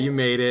 Okay, you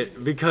made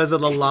it. Because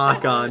of the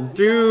lock on.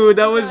 Dude,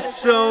 that was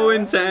so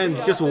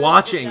intense. Just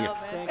watching.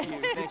 Thank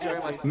you. Thanks very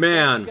much.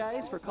 Man. Thank you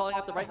guys for calling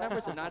out the right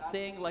numbers and not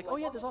saying like, oh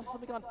yeah, there's also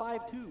something on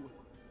 5 too.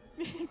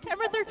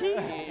 Camera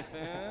 13.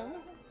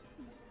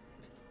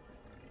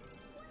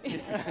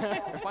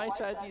 Refined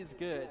strategy is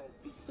good.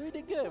 So we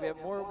did good. We have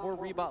more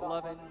Rebot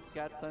loving.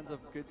 Got tons of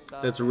good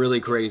stuff. That's really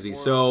crazy.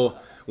 So,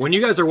 when you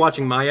guys are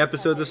watching my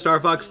episodes of Star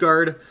Fox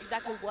Guard,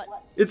 Exactly what?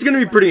 it's gonna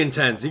be pretty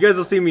intense. You guys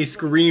will see me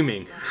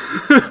screaming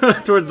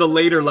towards the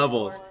later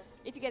levels.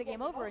 If you get a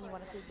game over and you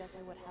want to see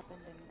exactly what happened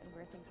and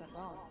where things went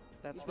wrong,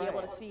 That's you'll be able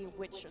right. to see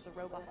which of the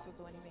robots was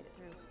the one who made it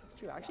through. It's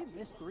true. I actually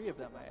missed 3 of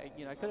them.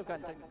 I could have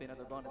gotten technically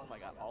another bonus if I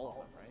got all of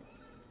them, right?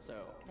 So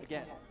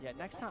again, yeah,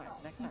 next time.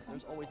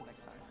 There's always a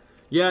next time.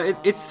 Yeah,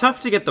 it's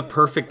tough to get the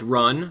perfect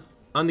run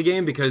on the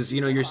game because,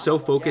 you're so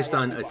focused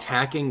on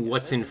attacking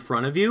what's in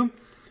front of you.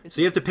 So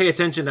you have to pay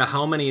attention to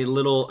how many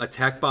little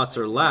attack bots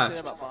are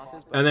left,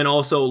 and then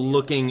also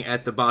looking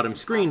at the bottom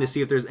screen to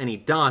see if there's any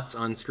dots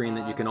on screen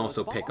that you can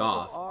also pick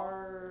off.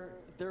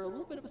 They're a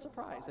little bit of a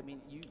surprise. I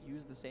mean, you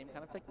use the same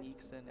kind of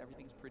techniques and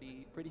everything's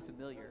pretty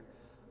familiar,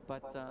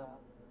 but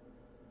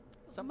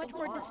some Much things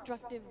more aren't.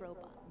 destructive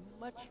robots.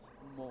 Much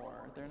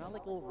more. They're not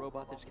like little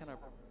robots that just kind of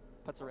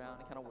putz around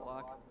and kind of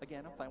walk.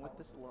 Again, I'm fine with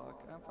this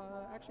lock. I'm fine.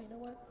 Actually, you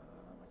know what?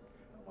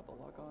 I don't want the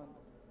lock on.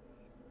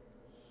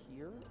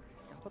 here.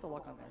 I'll put the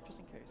lock on there, just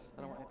in case.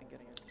 I don't want anything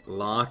getting it.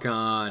 Lock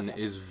on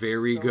is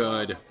very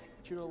good.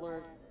 Intruder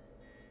alert.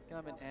 It's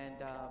coming, and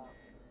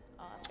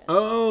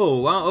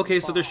oh, wow. Okay,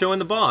 so they're showing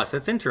the boss.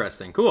 That's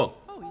interesting. Cool.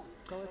 oh,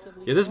 he's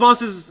relatively Yeah, this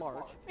boss is...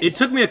 large. It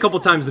took me a couple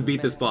times to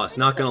beat this boss,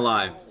 not gonna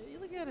lie.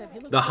 Look at him. He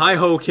looks The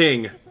Hi-Ho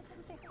King. Yeah,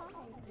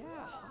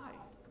 hi.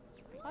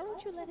 Why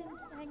won't you let him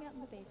hang out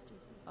in the base,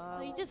 JC?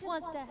 He just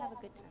wants to have a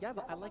good time. Yeah,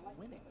 but I like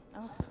winning.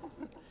 Oh.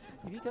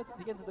 If he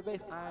gets to the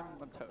base, I'm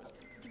toast.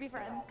 To be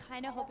fair, I'm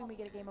kind of hoping we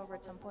get a game over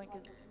at some point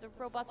because the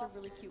robots are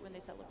really cute when they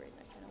celebrate, and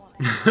I kind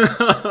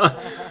of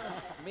want to.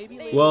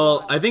 Maybe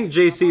Well, I think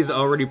JC's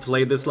already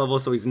played this level,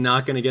 so he's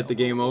not gonna get the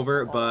game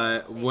over,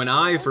 but when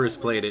I first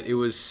played it, it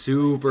was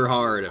super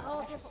hard.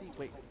 Oh,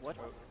 wait, what?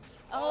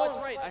 Oh, that's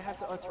right. I have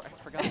to. Oh, that's right.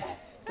 I forgot.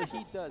 So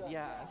he does.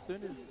 Yeah. As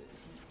soon as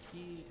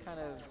he kind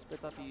of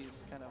spits out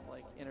these kind of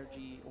like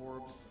energy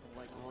orbs,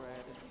 like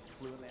red and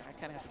blue in there, I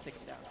kind of have to take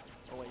him down.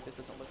 Oh wait, this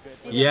doesn't look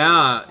good.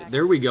 Yeah,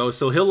 there we go.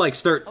 So he'll like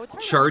start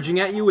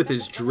charging at you with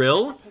his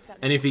drill,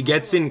 and if he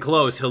gets in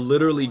close, he'll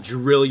literally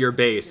drill your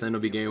base, and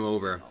it'll be game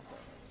over.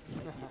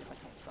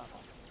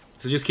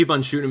 So just keep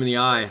on shooting him in the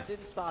eye.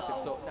 Didn't stop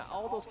him. So now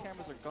all those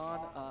cameras are gone.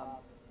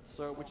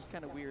 So which is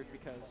kind of weird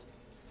because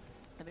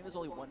I think there's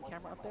only one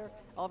camera up there.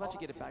 I'll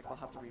eventually get it back. I'll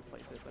have to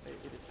replace it, but it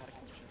is out of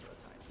condition for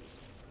the time being.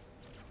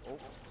 Oh,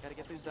 gotta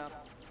get those down.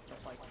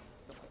 Don't like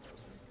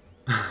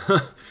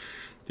those.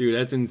 Dude,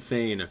 that's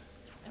insane.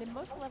 And in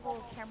most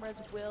levels,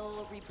 cameras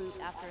will reboot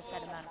after a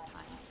set amount of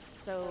time.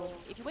 So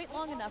if you wait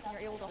long enough and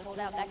you're able to hold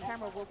out, that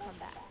camera will come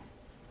back.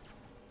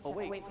 So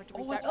wait for it to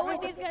restart. Oh,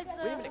 wait, these guys.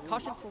 Wait a minute,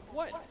 caution for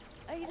what?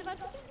 He's about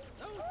to.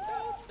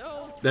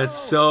 No. That's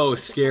so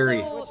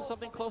scary. Switch to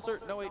something closer.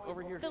 No, wait,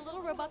 over here. The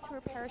little robots who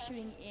are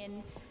parachuting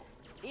in,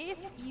 if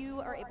you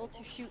are able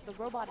to shoot the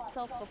robot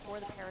itself before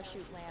the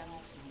parachute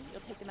lands,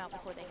 you'll take them out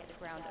before they hit the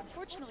ground.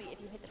 Unfortunately,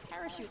 if you hit the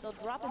parachute, they'll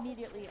drop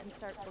immediately and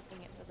start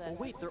looking at the Oh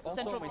wait, they're also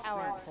central on my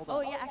tower. screen. Hold on.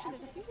 Oh yeah, actually,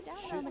 there's a few down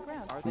there on the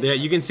ground. Yeah,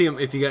 you can see them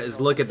if you guys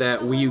look at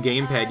that Wii U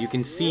gamepad. You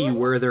can see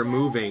where they're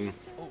moving,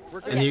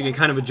 and then you can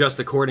kind of adjust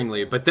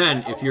accordingly. But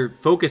then, if you're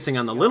focusing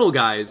on the little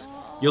guys,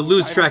 you'll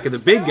lose track of the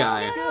big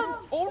guy.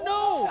 Oh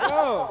no!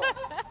 Oh.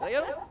 Did I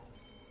get him?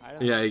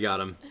 Yeah, you got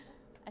him.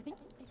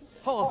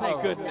 Oh,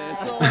 thank goodness.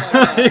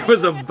 He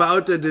was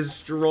about to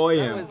destroy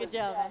him. Good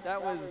job, man.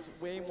 That was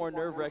way more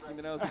nerve-wracking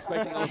than I was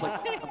expecting. I was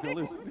like, I'm gonna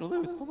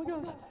lose. Oh my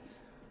gosh.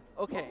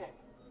 Okay.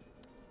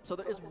 So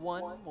there is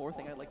one more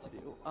thing I'd like to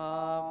do,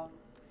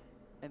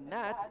 and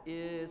that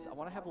is I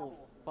want to have a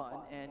little fun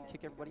and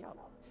kick everybody out.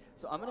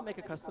 So I'm gonna make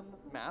a custom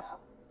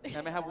map. And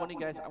I'm gonna have one of you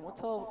guys. I'm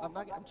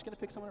just gonna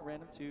pick someone at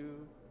random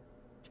to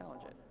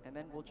challenge it, and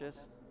then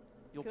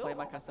you'll play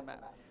my custom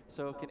map.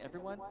 So can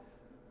everyone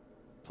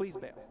please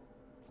bail?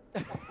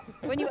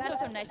 When you ask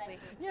so nicely.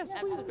 Yes,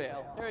 please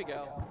bail. There we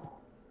go.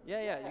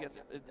 Yeah, you guys.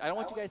 I don't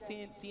want you guys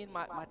seeing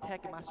my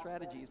tech and my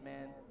strategies,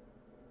 man.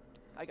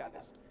 I got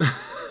this.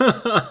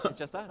 It's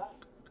just us.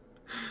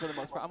 For the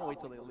most part, I'm gonna wait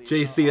till they leave.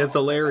 JC, that's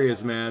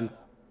hilarious, man.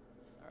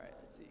 All right,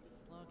 let's see.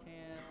 Slow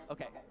cam.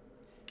 Okay.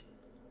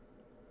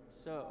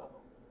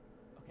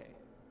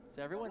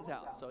 So everyone's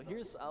out. So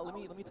here's let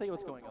me tell you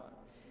what's going on.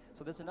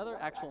 So there's another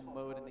actual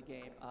mode in the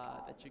game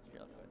that you can.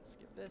 Let me go ahead and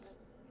skip this.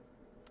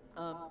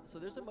 So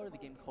there's a mode in the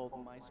game called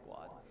My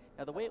Squad.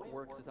 Now the way it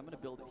works is I'm going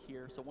to build it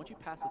here. So once you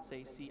pass, let's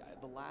say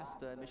the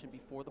last mission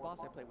before the boss,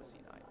 I played with C9.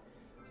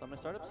 So I'm going to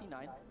start up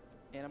C9,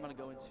 and I'm going to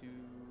go into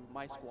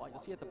My Squad.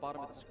 You'll see at the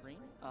bottom of the screen,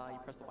 you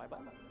press the Y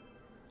button.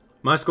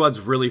 My Squad's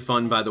really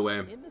fun, by the way.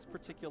 In this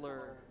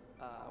particular,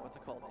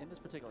 In this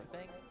particular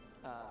thing,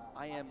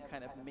 I am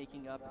kind of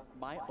making up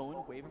my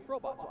own wave of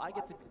robots. So I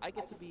get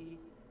to be,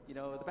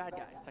 the bad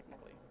guy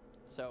technically.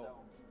 So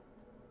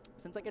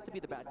since I get to be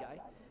the bad guy,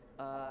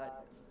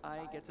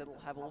 I get to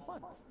have a little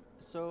fun.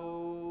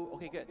 So,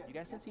 okay, good. You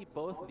guys can see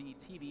both the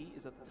TV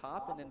is at the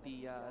top and then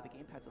the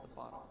gamepad's at the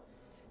bottom.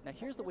 Now,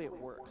 here's the way it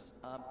works.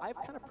 I've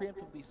kind of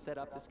preemptively set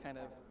up this kind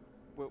of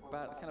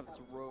this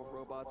row of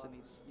robots and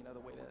these,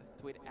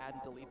 the way to add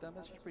and delete them.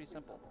 It's pretty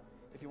simple.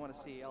 If you want to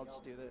see, I'll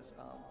just do this.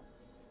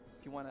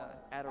 If you want to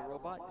add a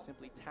robot, you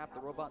simply tap the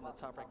robot in the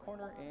top right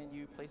corner and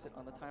you place it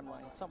on the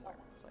timeline somewhere.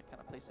 So I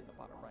kind of place it in the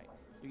bottom right.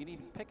 You can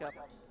even pick up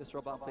this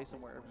robot and place it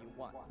wherever you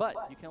want. But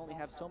you can only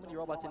have so many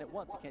robots in at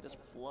once. You can't just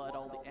flood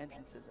all the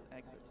entrances and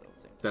exits at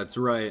the same time. That's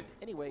right.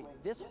 Anyway,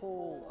 this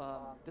whole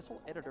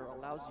editor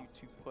allows you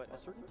to put a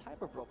certain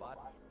type of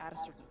robot at a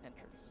certain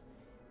entrance.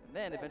 And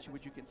then eventually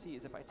what you can see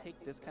is if I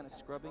take this kind of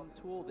scrubbing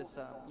tool, this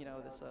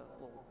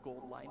little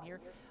gold line here,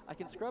 I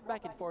can scrub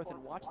back and forth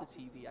and watch the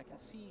TV. I can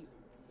see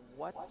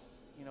what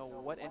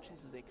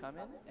entrances they come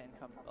in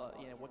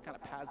and what kind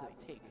of paths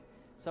they take.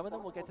 Some of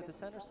them will get to the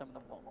center, some of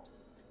them won't.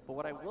 But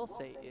what I will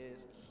say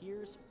is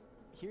here's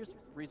the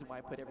reason why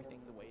I put everything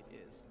the way it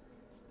is.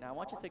 Now I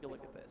want you to take a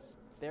look at this.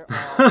 There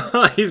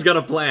are he's got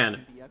a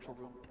plan. The actual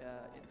room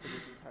into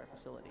this entire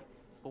facility.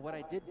 But what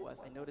I did was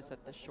I noticed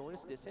that the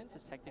shortest distance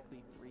is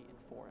technically 3 and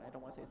 4, and I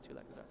don't want to say it's 2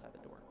 letters outside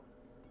the door.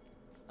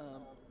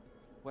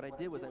 What I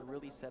did was I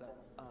really set up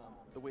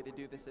the way to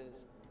do this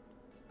is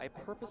I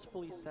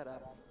purposefully set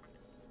up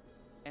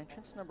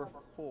entrance number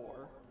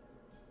 4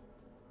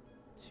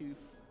 to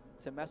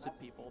mess with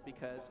people,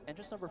 because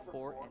entrance number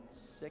 4 and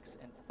 6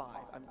 and 5,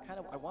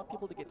 I want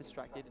people to get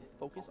distracted and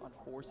focus on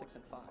 4, 6,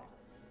 and 5.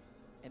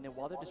 And then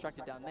while they're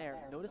distracted down there,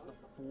 notice the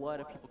flood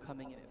of people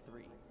coming in at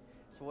 3.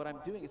 So what I'm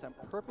doing is I'm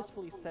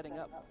purposefully setting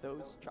up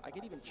those. I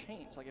could even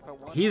change, like if I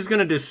want. He's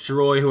gonna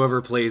destroy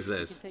whoever plays You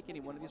this. can take any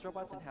one of these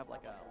robots and have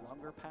like a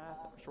longer path,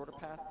 a shorter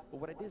path. But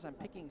what I did is I'm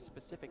picking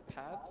specific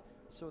paths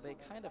so they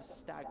kind of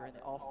stagger and they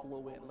all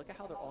flow in. Look at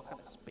how they're all kind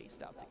of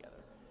spaced out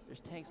together.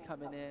 There's tanks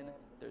coming in,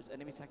 there's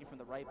enemies attacking from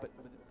the right, but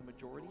the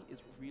majority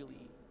is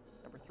really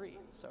number 3.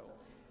 So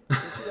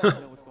since you guys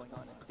know what's going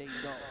on, and they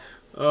don't.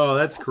 Oh,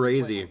 that's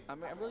crazy.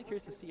 I'm really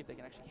curious to see if they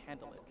can actually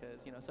handle it,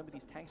 because you know some of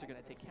these tanks are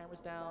going to take cameras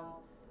down.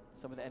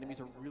 Some of the enemies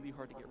are really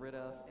hard to get rid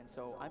of, and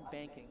so I'm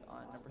banking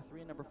on number 3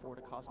 and number 4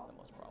 to cause them the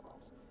most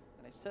problems.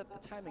 And I set the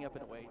timing up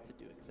in a way to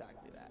do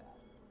exactly that.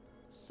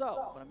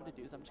 So what I'm going to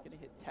do is I'm just going to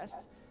hit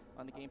test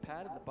on the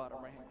gamepad in the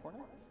bottom right-hand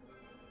corner.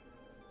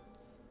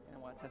 And I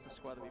want to test the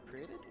squad that we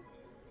created.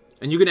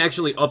 And you can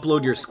actually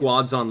upload your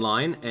squads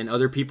online, and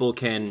other people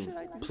can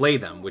play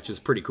them, which is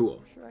pretty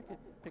cool. I'm sure I could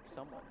pick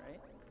someone,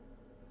 right?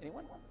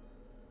 Anyone?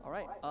 All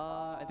right.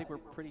 I think we're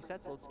pretty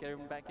set, so let's get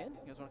everyone back in.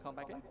 You guys want to come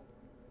back in?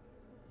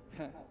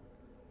 Okay.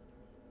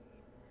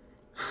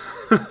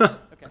 Yeah,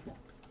 they're coming up.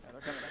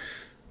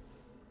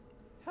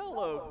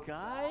 Hello,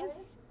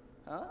 guys.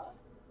 Huh?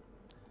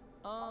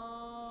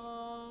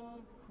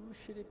 Who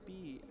should it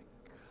be?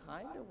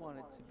 I kind of want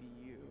it to be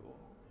you.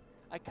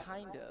 I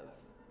kind of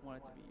want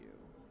it to be you.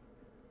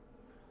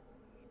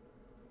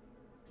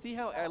 See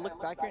how I look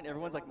back here and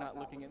everyone's like not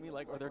looking at me,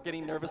 like, or they're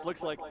getting nervous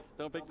looks like,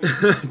 don't pick me.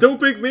 Don't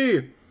pick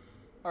me.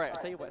 All right,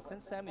 I'll tell you what.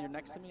 Since Sam, you're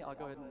next to me, I'll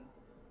go ahead and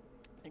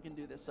you can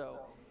do this. So.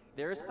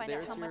 There's Find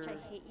out how much I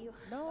hate you.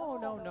 No,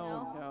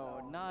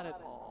 not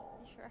at all.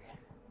 You sure?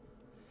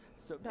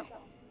 So no,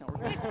 we're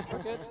good. We're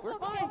good. We're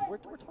fine. We're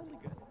totally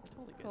good.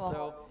 Totally good. Cool.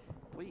 So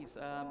please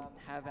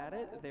have at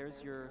it.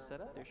 There's your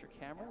setup. There's your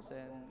cameras,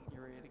 and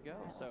you're ready to go.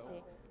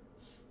 So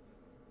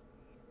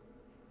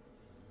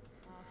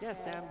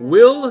yes, Sam.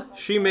 Will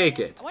she make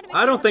it?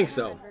 I don't think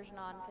so.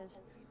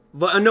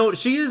 But no,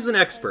 she is an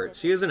expert.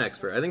 She is an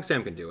expert. I think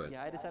Sam can do it.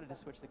 Yeah, I decided to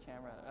switch the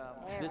camera.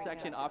 There's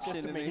actually an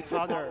option to make it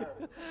harder.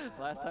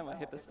 Last time I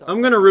hit the star.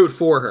 I'm gonna root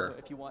for her. So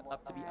if you want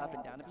up to be up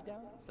and down to be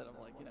down, instead of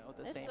like the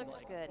this same looks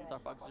like good. Star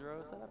Fox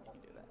Zero setup, you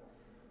can do that.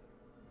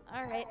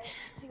 All right,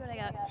 see what I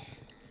got.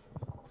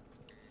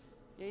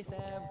 Yay,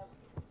 Sam.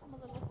 I'm a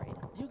little afraid.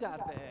 You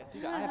got this.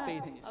 I have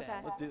faith in you, Sam.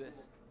 Okay. Let's do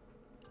this.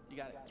 You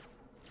got it.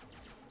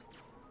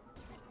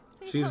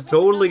 She's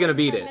totally gonna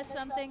beat it. Miss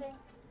something.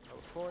 Oh,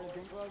 4 is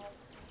being close.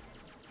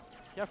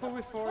 Careful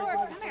with 4.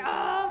 Four, come here.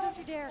 Oh, don't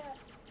you dare.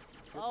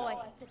 Oh, I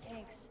hate the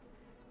tanks.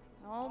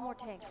 No more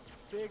tanks.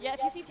 6. Yeah,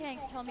 if you see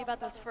tanks, tell me about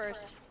those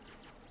first.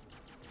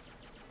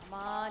 Come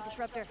on,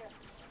 disruptor.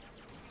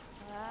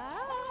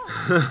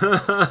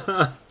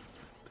 Ah.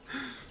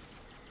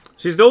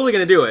 She's totally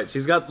gonna do it.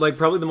 She's got like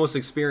probably the most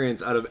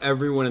experience out of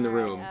everyone in the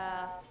room,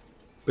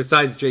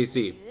 besides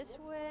JC. This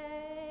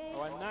way.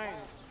 Oh, and 9.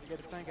 You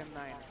get the tank and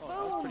 9. Oh,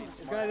 that was pretty It's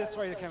smart. gonna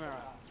destroy the camera.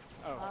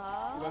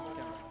 Oh, you lost the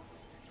camera.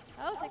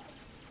 Oh, 6.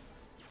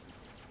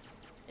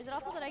 Is it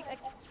awful that I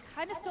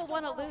kind of still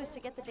want to lose to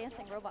get the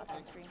dancing robots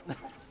on screen?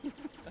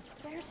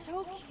 They're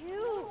so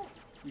cute.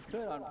 You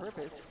could on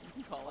purpose.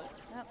 You can call it.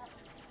 Yep.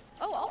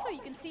 Oh, also you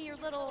can see your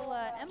little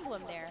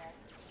emblem there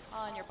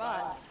on your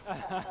bots.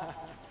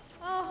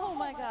 Oh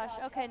my gosh.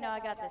 Okay, no, I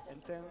got this.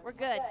 We're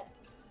good.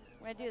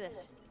 We're gonna do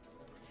this.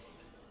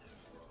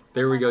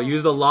 There we go.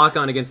 Use the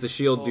lock-on against the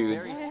shield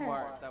dudes. Very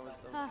smart. That was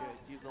good.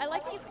 I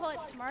like that you call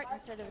it smart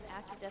instead of an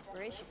act of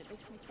desperation. It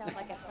makes me sound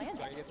like I planned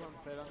it.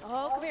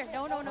 Oh, come here.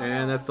 No.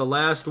 And that's the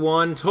last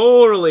one.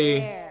 Totally.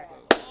 There.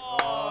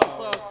 Oh,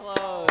 so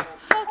close.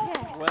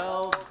 Okay.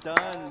 Well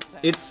done, Sam.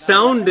 It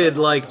sounded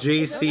like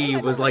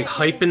JC was like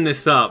hyping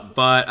this up,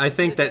 but I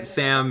think that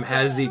Sam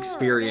has the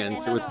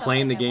experience with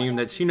playing the game,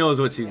 that she knows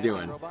what she's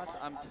doing.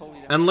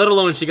 And let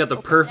alone she got the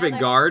perfect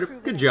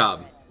guard. Good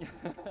job.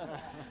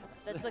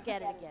 Let's look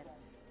at it again.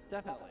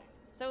 Definitely.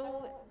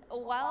 So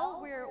while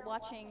we're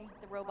watching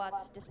the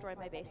robots destroy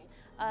my base,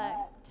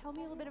 tell me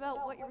a little bit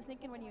about what you were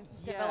thinking when you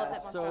developed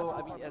that monstrosity.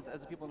 So I mean,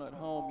 as people know at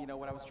home,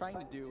 what I was trying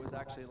to do was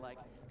actually like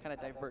kind of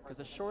divert, because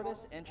the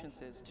shortest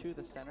entrances to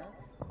the center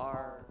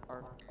are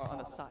on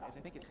the sides. I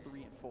think it's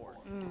 3 and 4.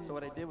 So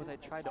what I did was I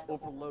tried to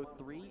overload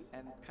 3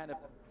 and kind of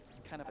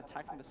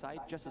attack from the side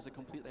just as a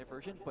complete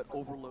diversion, but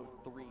overload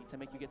 3 to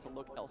make you get to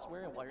look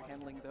elsewhere, and while you're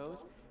handling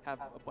those,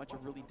 have a bunch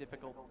of really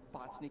difficult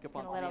bots sneak up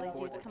on 3 and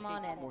 4 that take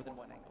more than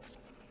one angle.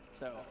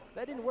 So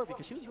that didn't work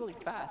because she was really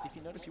fast. If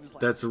you notice, she was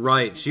like... That's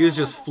right. She was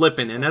just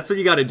flipping, and that's what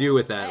you got to do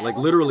with that. Like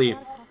literally,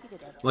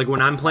 like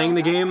when I'm playing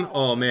the game,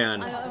 oh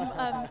man.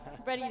 I'm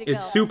ready to go.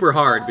 It's super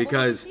hard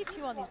because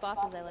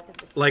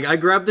like I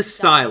grabbed the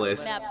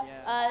stylus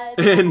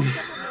and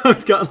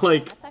I've got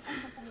like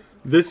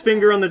this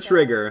finger on the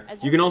trigger.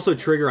 You can also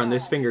trigger on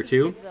this finger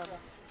too,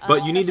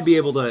 but you need to be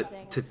able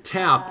to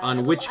tap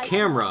on which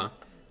camera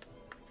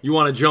you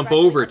want to jump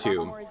over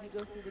to.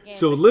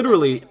 So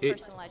literally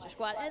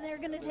squad, and they're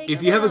gonna take.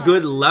 If you have a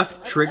good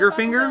left trigger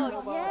finger.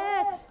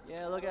 Yes.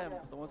 Yeah, look at him.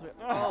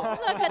 Oh.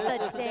 Look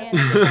at the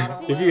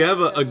dance. If you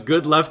have a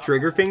good left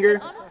trigger finger,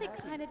 honestly,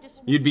 kind of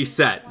just you'd be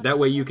set. That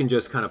way you can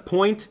just kind of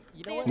point,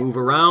 move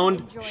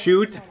around,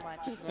 shoot.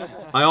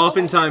 I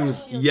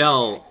oftentimes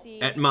yell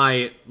at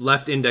my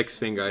left index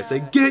finger. I say,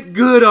 "Get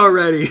good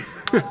already!"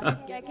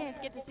 I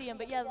can't get to see him,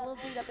 but yeah, the little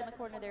dude up in the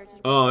corner there.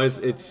 Oh,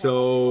 it's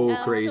so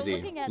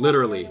crazy.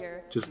 Literally,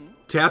 just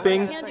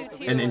tapping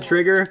and then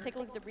trigger. Take a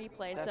look at the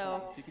replay,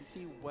 so you can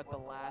see what the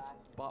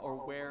last spot or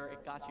where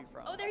it got you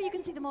from. Oh, there you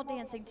can see them all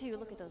dancing too.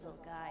 Look at those little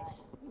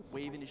guys.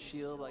 Waving his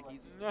shield like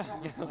he's.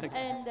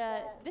 And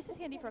this is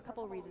handy for a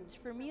couple of reasons.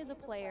 For me as a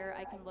player,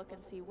 I can look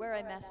and see where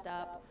I messed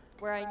up,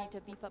 where I need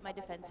to beef up my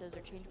defenses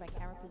or change my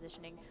camera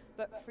positioning.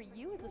 But for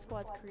you as the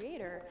squad's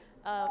creator,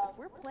 if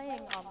we're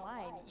playing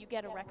online, you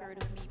get a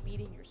record of me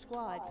beating your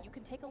squad. You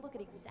can take a look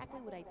at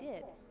exactly what I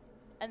did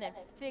and then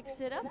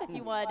fix it up if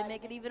you wanted to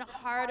make it even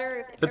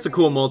harder. That's a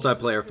cool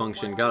multiplayer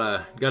function.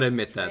 Gotta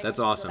admit that. That's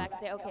awesome. Go back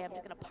and say, okay, I'm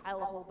just gonna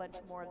pile a whole bunch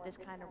more of this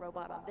kind of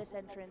robot on this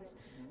entrance,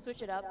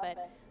 switch it up.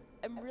 But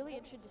I'm really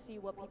interested to see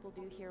what people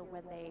do here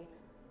when they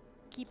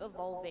keep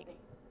evolving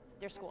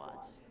their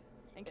squads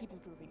and keep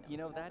improving them. You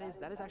know, that is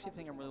actually the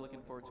thing I'm really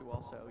looking forward to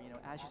also. You know,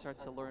 as you start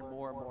to learn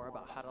more and more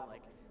about how to,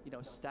 like, you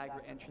know,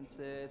 stagger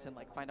entrances and,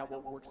 like, find out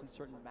what works in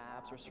certain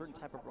maps or certain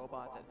type of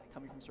robots that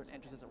coming from certain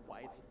entrances and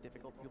why it's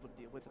difficult for people to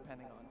deal with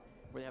depending on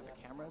where they have the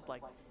cameras.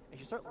 Like, as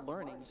you start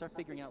learning, you start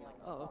figuring out, like,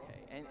 oh, okay.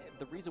 And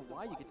the reason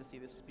why you get to see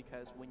this is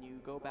because when you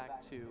go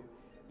back to,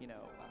 you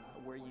know,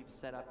 where you've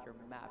set up your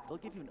map, they'll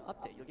give you an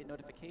update. You'll get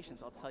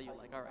notifications. I'll tell you,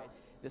 like, all right,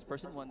 this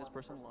person won, this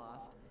person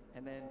lost.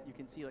 And then you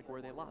can see, like,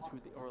 where they lost,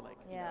 or, like,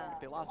 you know, if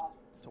they lost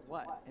to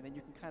what. And then you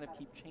can kind of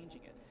keep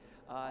changing it.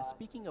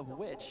 Speaking of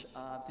which,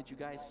 since you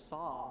guys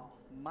saw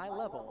my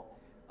level,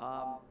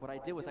 what I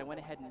did was I went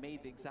ahead and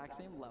made the exact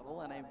same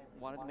level, and I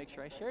wanted to make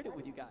sure I shared it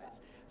with you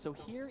guys. So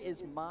here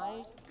is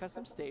my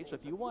custom stage. So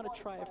if you want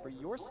to try it for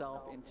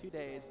yourself in 2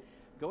 days,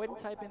 go ahead and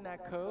type in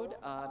that code,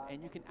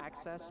 and you can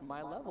access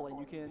my level, and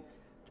you can,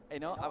 you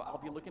know, I'll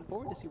be looking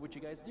forward to see what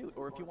you guys do.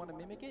 Or if you want to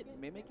mimic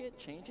it,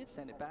 change it,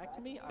 send it back to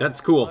me.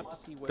 That's cool.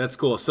 That's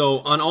cool.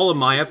 So on all of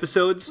my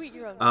episodes,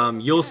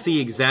 you'll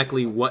see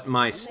exactly what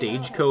my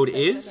stage code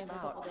is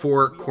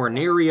for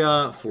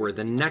Corneria, for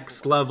the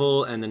next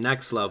level, and the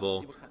next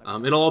level.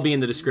 It'll all be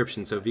in the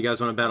description, so if you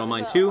guys want to battle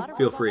mine too,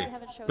 feel free.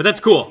 But that's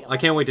cool. I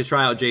can't wait to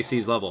try out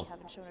JC's level. I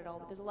haven't shown it all,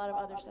 but there's a lot of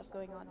other stuff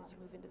going on as you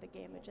move into the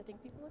game, which I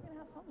think people are going to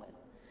have fun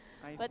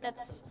with. But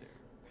that's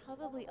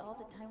probably all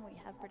the time we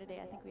have for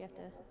today. I think we have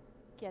to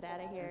get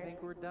out of here. I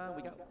think we're done.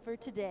 We got for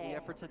today. Yeah,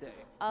 for today.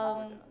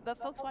 But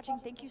folks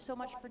watching, thank you so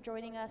much for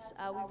joining us.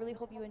 We really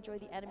hope you enjoy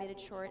the animated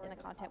short and the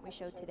content we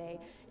showed today.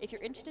 If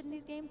you're interested in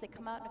these games, they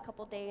come out in a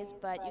couple days,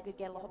 but you could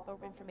get a lot more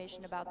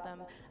information about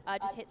them.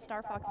 Just hit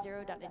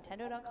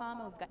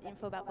starfox0.nintendo.com, and we've got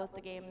info about both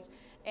the games.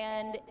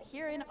 And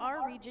here in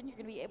our region, you're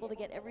going to be able to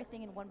get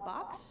everything in one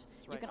box.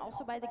 You can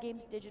also buy the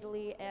games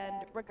digitally,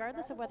 and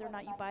regardless of whether or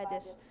not you buy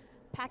this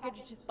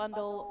packaged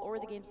bundle or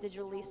the games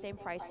digitally, same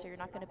price, so you're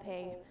not going to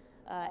pay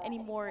any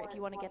more if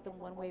you want to get them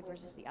one way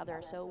versus the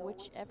other. So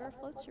whichever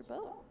floats your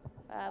boat.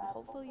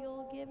 Hopefully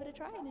you'll give it a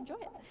try and enjoy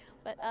it.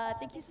 But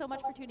thank you so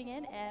much for tuning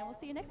in, and we'll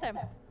see you next time.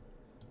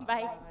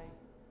 Bye.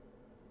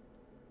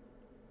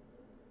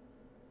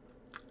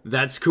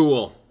 That's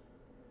cool.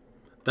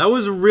 That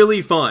was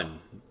really fun.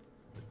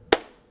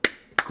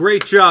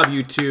 Great job,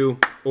 you two,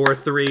 or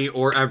three,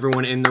 or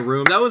everyone in the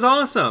room. That was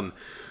awesome.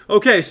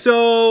 Okay,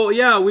 so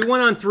yeah, we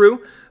went on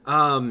through.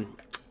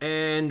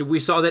 And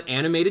we saw that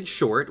animated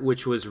short,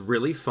 which was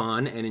really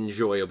fun and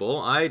enjoyable.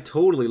 I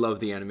totally love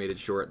the animated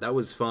short. That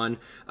was fun.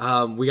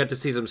 We got to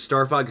see some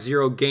Star Fox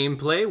Zero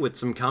gameplay with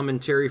some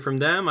commentary from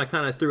them. I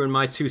kind of threw in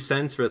my 2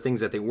 cents for the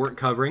things that they weren't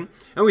covering.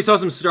 And we saw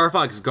some Star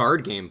Fox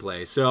Guard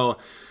gameplay. So,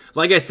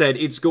 like I said,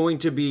 it's going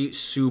to be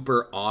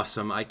super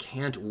awesome. I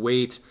can't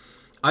wait.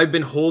 I've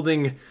been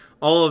holding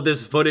all of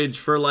this footage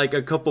for like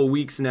a couple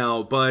weeks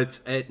now, but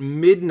at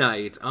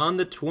midnight on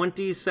the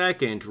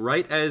 22nd,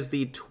 right as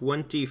the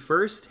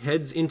 21st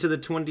heads into the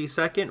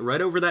 22nd,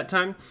 right over that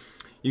time,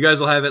 you guys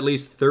will have at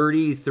least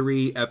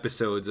 33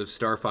 episodes of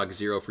Star Fox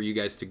Zero for you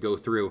guys to go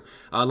through.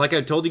 Like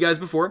I told you guys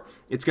before,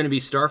 it's going to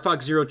be Star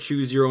Fox Zero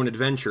Choose Your Own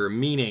Adventure,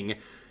 meaning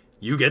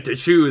you get to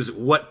choose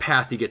what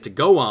path you get to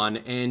go on,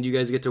 and you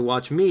guys get to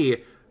watch me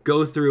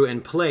go through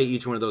and play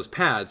each one of those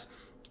paths.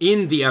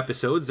 In the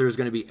episodes, there's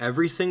going to be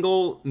every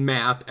single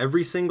map,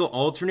 every single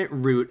alternate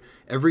route,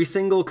 every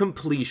single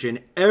completion,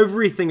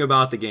 everything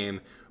about the game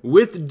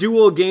with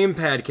dual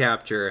gamepad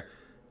capture.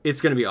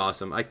 It's going to be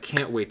awesome. I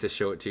can't wait to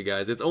show it to you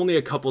guys. It's only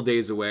a couple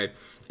days away.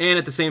 And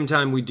at the same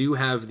time, we do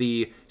have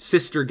the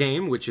sister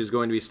game, which is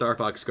going to be Star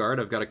Fox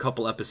Guard. I've got a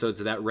couple episodes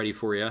of that ready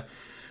for you.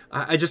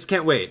 I just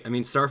can't wait. I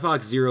mean, Star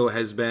Fox Zero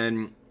has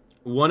been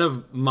one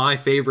of my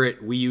favorite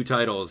Wii U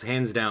titles,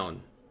 hands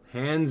down.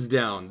 Hands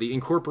down. The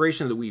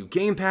incorporation of the Wii U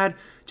gamepad,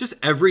 just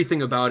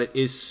everything about it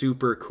is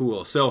super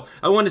cool. So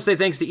I want to say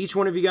thanks to each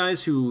one of you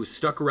guys who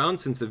stuck around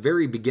since the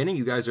very beginning.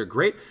 You guys are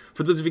great.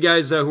 For those of you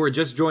guys who are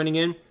just joining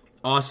in,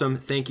 awesome.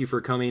 Thank you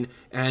for coming.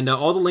 And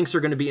all the links are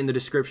going to be in the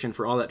description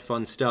for all that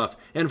fun stuff.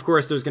 And of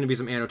course, there's going to be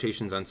some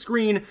annotations on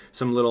screen,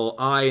 some little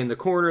eye in the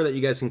corner that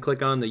you guys can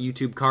click on, the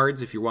YouTube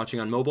cards if you're watching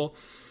on mobile.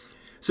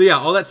 So yeah,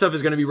 all that stuff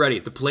is going to be ready.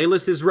 The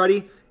playlist is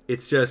ready.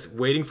 It's just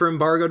waiting for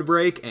embargo to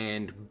break,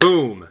 and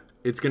boom,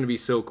 it's going to be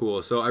so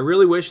cool. So I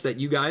really wish that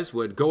you guys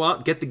would go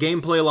out, get the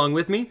gameplay along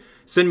with me,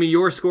 send me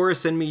your scores,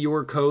 send me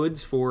your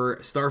codes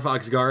for Star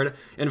Fox Guard,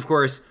 and of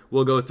course,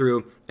 we'll go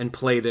through and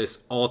play this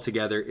all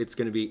together. It's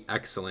going to be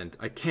excellent.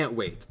 I can't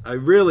wait. I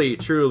really,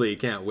 truly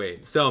can't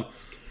wait. So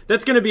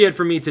that's going to be it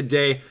for me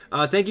today.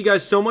 Thank you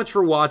guys so much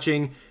for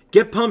watching.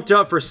 Get pumped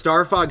up for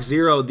Star Fox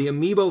Zero. The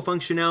amiibo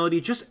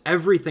functionality, just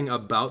everything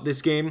about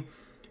this game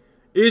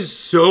is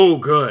so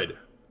good.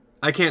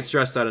 I can't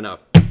stress that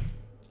enough.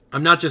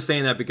 I'm not just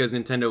saying that because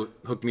Nintendo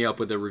hooked me up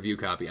with a review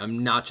copy.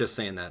 I'm not just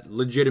saying that.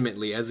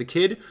 Legitimately, as a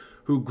kid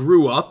who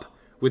grew up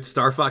with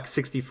Star Fox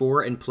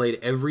 64 and played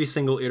every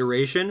single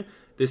iteration,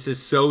 this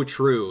is so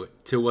true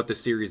to what the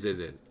series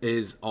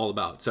is all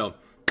about. So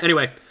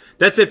anyway,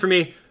 that's it for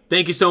me.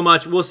 Thank you so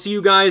much. We'll see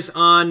you guys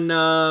on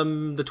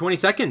the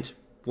 22nd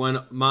when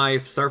my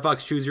Star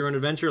Fox Choose Your Own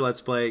Adventure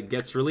Let's Play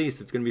gets released.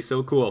 It's going to be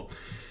so cool.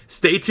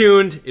 Stay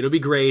tuned. It'll be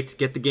great.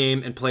 Get the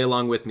game and play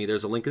along with me.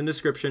 There's a link in the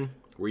description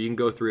where you can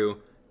go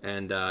through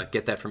and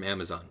get that from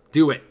Amazon.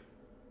 Do it.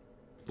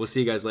 We'll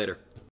see you guys later.